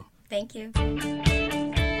you, Trevor. Thank you.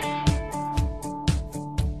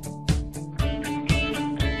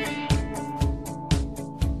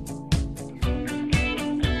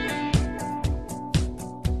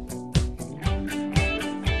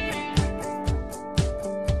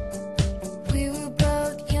 We were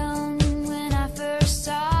both young when I first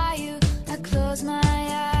saw you. I close my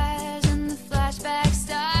eyes and the flashback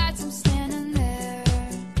starts. I'm standing there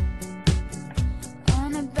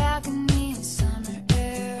on a balcony in summer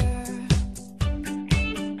air.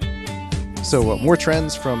 So more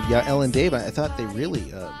trends from Yael and Dave. I thought they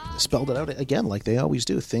really spelled it out again, like they always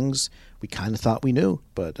do. Things we kind of thought we knew,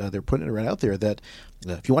 but they're putting it right out there that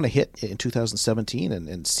if you want to hit in 2017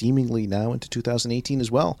 and seemingly now into 2018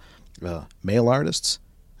 as well, male artists,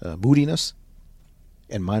 moodiness,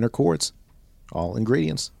 and minor chords, all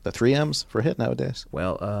ingredients. The 3 M's for a hit nowadays.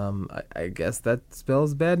 Well, I guess that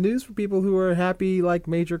spells bad news for people who are happy like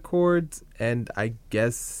major chords, and I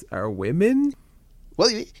guess are women. Well,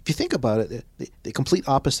 if you think about it, the complete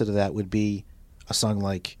opposite of that would be a song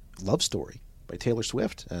like Love Story by Taylor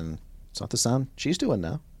Swift, and it's not the sound she's doing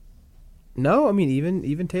now. No, I mean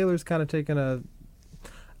even Taylor's kind of taken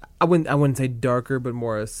I wouldn't say darker, but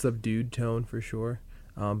more a subdued tone for sure.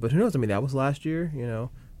 But who knows? I mean, that was last year.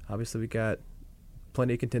 Obviously we got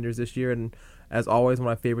plenty of contenders this year, and as always, one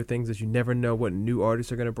of my favorite things is you never know what new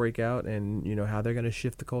artists are going to break out, and how they're going to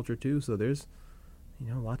shift the culture too. So there's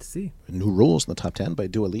a lot to see. New Rules in the top 10 by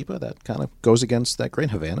Dua Lipa. That kind of goes against that great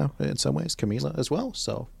Havana in some ways. Camila as well.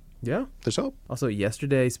 So yeah, there's hope. Also,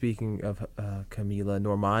 yesterday, speaking of Camila,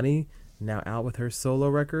 Normani now out with her solo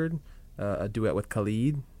record, a duet with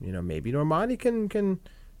Khalid. Maybe Normani can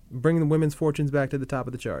bring the women's fortunes back to the top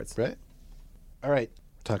of the charts. Right. All right.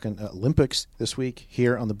 Talking Olympics this week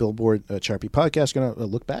here on the Billboard Chartbeat podcast. Going to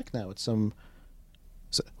look back now at some.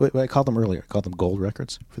 What I called them earlier. I called them gold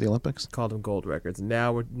records for the Olympics. Called them gold records.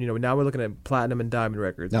 Now we're looking at platinum and diamond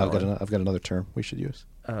records. Now I've got another term we should use.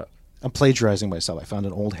 I'm plagiarizing myself. I found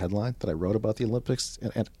an old headline that I wrote about the Olympics,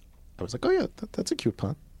 and I was like, oh yeah, that's a cute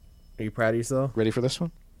pun. Are you proud of yourself? Ready for this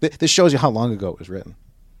one? This shows you how long ago it was written.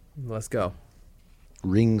 Let's go.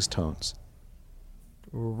 Rings tones.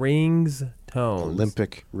 Rings tones.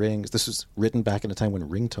 Olympic rings. This was written back in a time when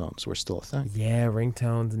ringtones were still a thing. Yeah,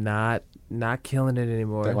 ringtones not killing it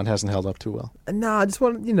anymore. That one hasn't held up too well. No, I just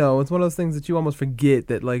want it's one of those things that you almost forget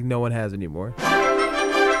that no one has anymore.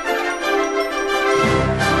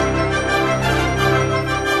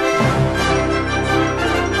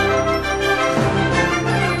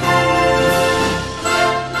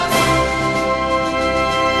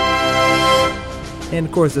 And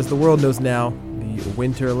of course, as the world knows now, the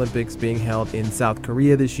Winter Olympics being held in South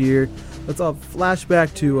Korea this year. Let's all flash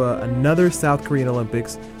back to another South Korean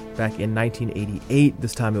Olympics back in 1988.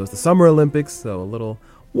 This time it was the Summer Olympics, so a little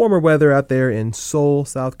warmer weather out there in Seoul,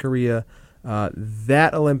 South Korea.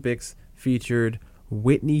 That Olympics featured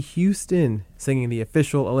Whitney Houston singing the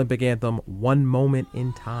official Olympic anthem, One Moment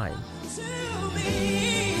in Time.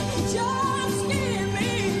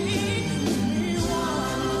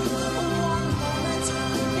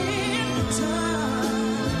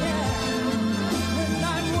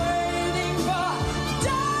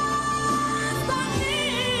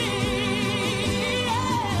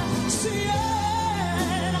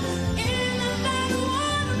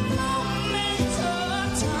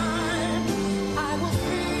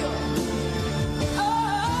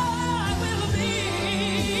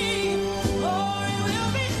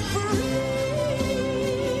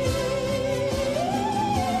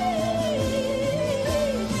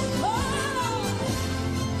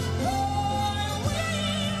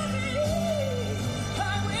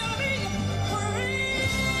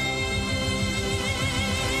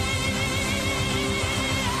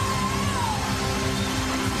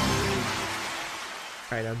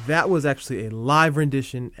 All right, now that was actually a live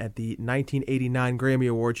rendition at the 1989 Grammy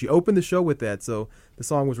Awards. She opened the show with that, so the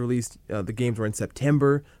song was released, the games were in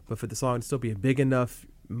September, but for the song to still be a big enough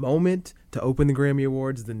moment to open the Grammy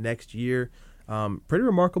Awards the next year, pretty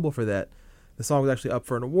remarkable for that. The song was actually up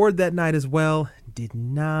for an award that night as well. Did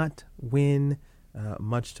not win,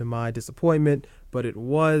 much to my disappointment, but it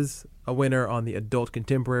was a winner on the Adult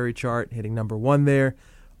Contemporary chart, hitting number 1 there.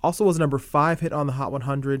 Also was number 5 hit on the Hot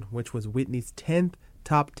 100, which was Whitney's 10th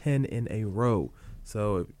top 10 in a row.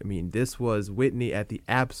 So, I mean, this was Whitney at the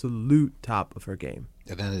absolute top of her game.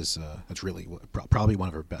 And that's really probably one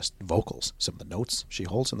of her best vocals. Some of the notes she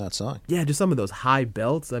holds in that song. Yeah, just some of those high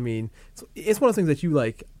belts. I mean, it's one of those things that you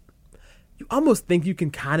like. You almost think you can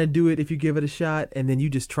kind of do it if you give it a shot, and then you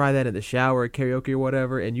just try that in the shower, at karaoke or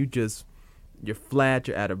whatever, and you're flat,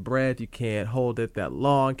 you're out of breath, you can't hold it that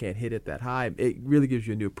long, can't hit it that high. It really gives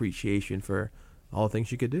you a new appreciation for all the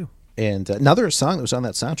things you could do. And another song that was on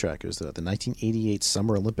that soundtrack was the 1988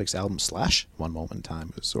 Summer Olympics album Slash, One Moment in Time.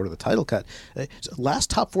 It was sort of the title cut. Last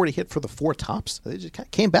top 40 hit for the Four Tops. They just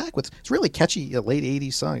came back with it's really catchy late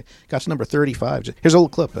 80s song. Got to number 35. Here's a little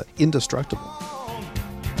clip, Indestructible.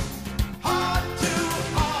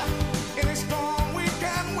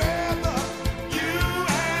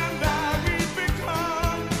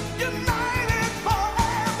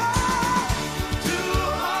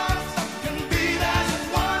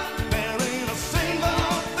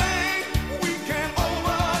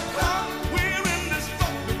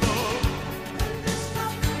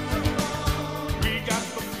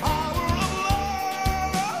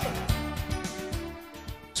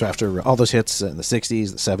 So after all those hits in the 60s,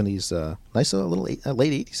 the 70s, nice little late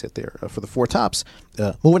 80s hit there for the Four Tops.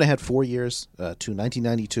 Moving ahead 4 years to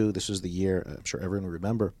 1992. This was the year, I'm sure everyone will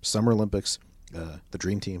remember, Summer Olympics, the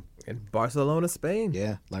Dream Team. In Barcelona, Spain.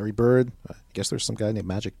 Yeah, Larry Bird. I guess there's some guy named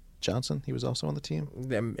Magic Johnson. He was also on the team.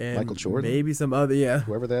 And Michael Jordan. Maybe some other, yeah.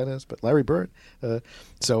 Whoever that is. But Larry Bird.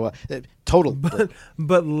 Total.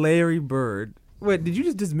 But Larry Bird. Wait, did you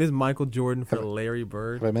just dismiss Michael Jordan for Larry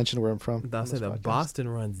Bird? Have I mentioned where I'm from? I said that Boston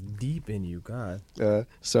runs deep in you, God.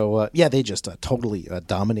 They just totally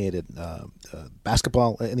dominated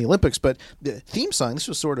basketball in the Olympics. But the theme song, this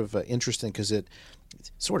was sort of interesting because it's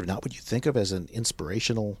sort of not what you think of as an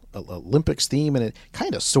inspirational Olympics theme, and it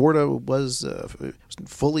kind of sort of was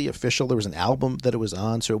fully official. There was an album that it was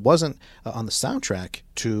on, so it wasn't on the soundtrack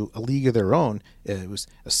to A League of Their Own. It was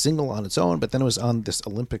a single on its own, but then it was on this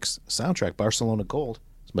Olympics soundtrack, Barcelona Gold.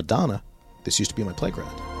 It's Madonna, This Used to Be My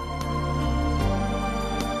Playground.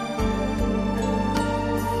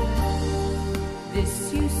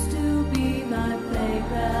 This used to be my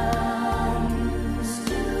playground.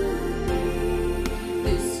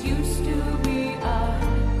 This used to be our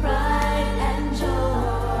pride and joy.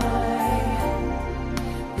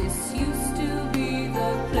 This used to be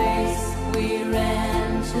the place we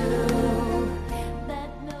ran to.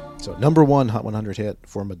 So number 1 Hot 100 hit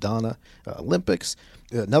for Madonna, Olympics.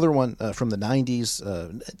 Another one from the 90s.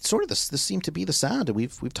 Sort of this seemed to be the sound.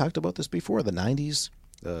 We've talked about this before. The 90s.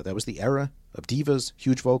 That was the era of divas,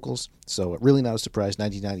 huge vocals. So really not a surprise.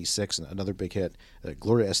 1996, another big hit.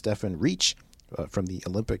 Gloria Estefan, Reach, from the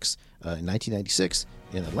Olympics in 1996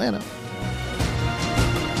 in Atlanta.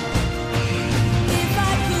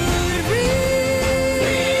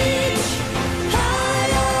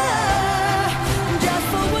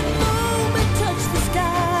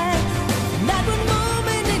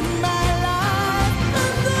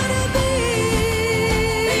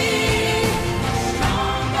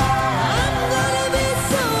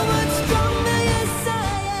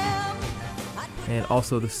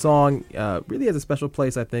 Also, the song really has a special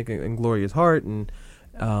place, I think, in Gloria's heart, and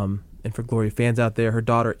for Gloria fans out there. Her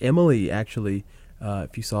daughter Emily, actually,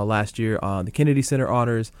 if you saw last year on the Kennedy Center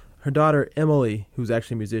Honors, her daughter Emily, who's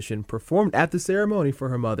actually a musician, performed at the ceremony for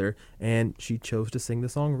her mother, and she chose to sing the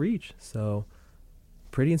song "Reach." So,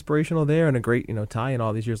 pretty inspirational there, and a great tie-in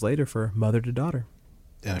all these years later for mother to daughter.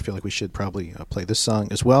 And I feel like we should probably play this song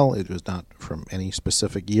as well. It was not from any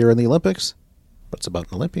specific year in the Olympics, but it's about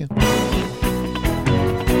an Olympian.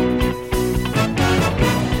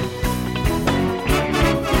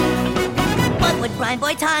 Brian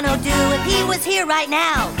Boitano do if he was here right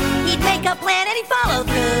now? He'd make a plan and he'd follow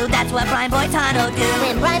through. That's what Brian Boitano do.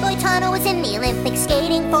 When Brian Boitano was in the Olympics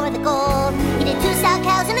skating for the gold, he did 2 style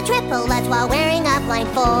cows and a triple Lutz while wearing a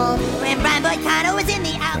blindfold. When Brian Boitano was in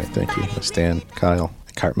the All right, thank you, Stan, Kyle,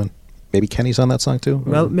 Cartman. Maybe Kenny's on that song too?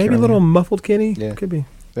 Well, maybe a little muffled Kenny. Yeah. Could be.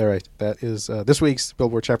 All right. That is this week's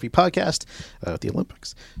Billboard Chart Beat podcast, the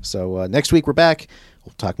Olympics. So next week we're back.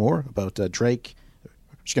 We'll talk more about Drake,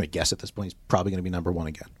 just going to guess at this point, he's probably going to be number one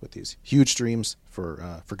again with these huge streams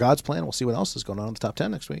for God's Plan. We'll see what else is going on in the top 10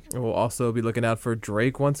 next week. And we'll also be looking out for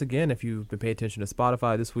Drake once again. If you've been paying attention to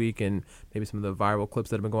Spotify this week and maybe some of the viral clips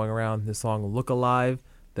that have been going around, this song Look Alive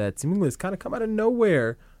that seemingly has kind of come out of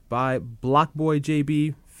nowhere by Block Boy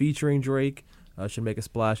JB featuring Drake should make a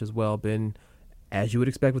splash as well. Been, as you would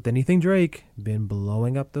expect with anything Drake, been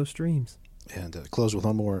blowing up those streams. And close with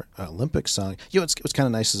one more Olympics song. It's kind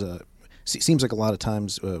of nice. Seems like a lot of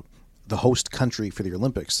times the host country for the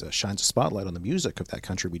Olympics shines a spotlight on the music of that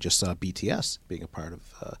country. We just saw BTS being a part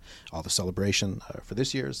of all the celebration for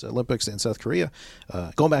this year's Olympics in South Korea.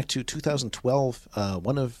 Going back to 2012,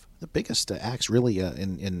 one of the biggest acts really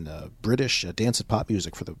in British dance and pop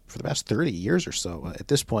music for the past 30 years or so. At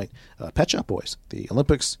this point, Pet Shop Boys. The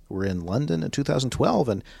Olympics were in London in 2012,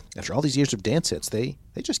 and after all these years of dance hits, they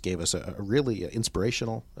just gave us a really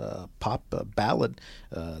inspirational pop ballad.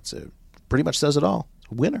 Pretty much says it all.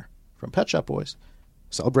 Winner from Pet Shop Boys,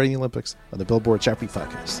 celebrating the Olympics on the Billboard Chart Beat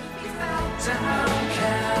podcast.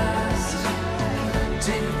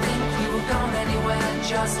 Didn't think you were going anywhere,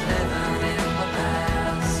 just living in the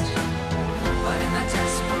past. But in that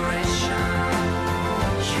desperation,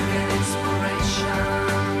 you get inspiration.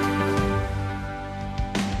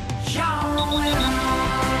 You're a winner,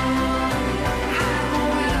 I'm a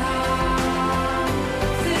winner.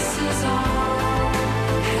 This is all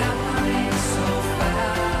happening so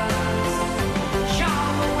fast. You're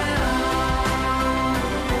a winner,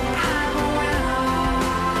 I'm a winner.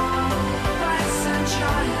 Let's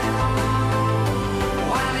enjoy it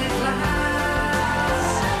while it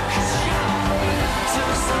lasts. 'Cause you're a winner.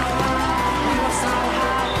 Took so long, we were so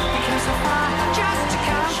high, became so far just to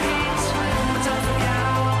compete. But don't forget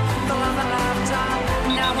all the love and laughter.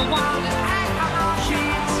 Now the world is at our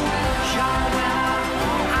feet. You're a winner,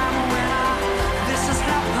 I'm a winner. This is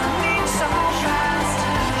happening so fast.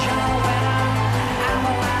 You're a winner, I'm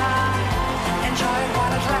a winner. Enjoy it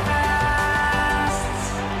while it lasts.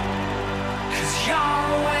 'Cause you're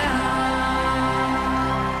a winner.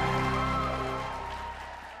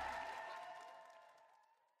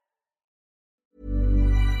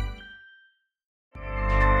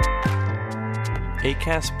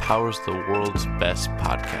 Acast powers the world's best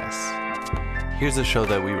podcasts. Here's a show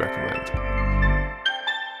that we recommend.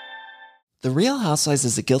 The Real Housewives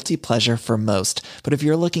is a guilty pleasure for most, but if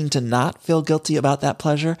you're looking to not feel guilty about that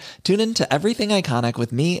pleasure, tune in to Everything Iconic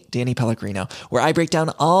with me, Danny Pellegrino, where I break down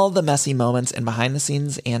all the messy moments and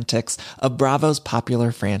behind-the-scenes antics of Bravo's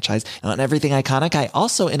popular franchise. And on Everything Iconic, I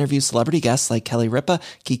also interview celebrity guests like Kelly Ripa,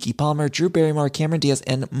 Keke Palmer, Drew Barrymore, Cameron Diaz,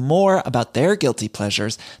 and more about their guilty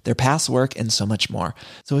pleasures, their past work, and so much more.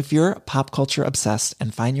 So if you're pop culture obsessed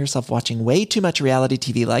and find yourself watching way too much reality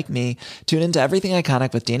TV like me, tune in to Everything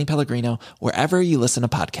Iconic with Danny Pellegrino, wherever you listen to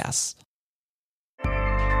podcasts.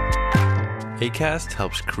 Acast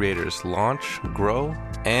helps creators launch, grow,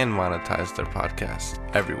 and monetize their podcasts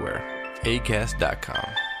everywhere.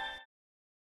 Acast.com.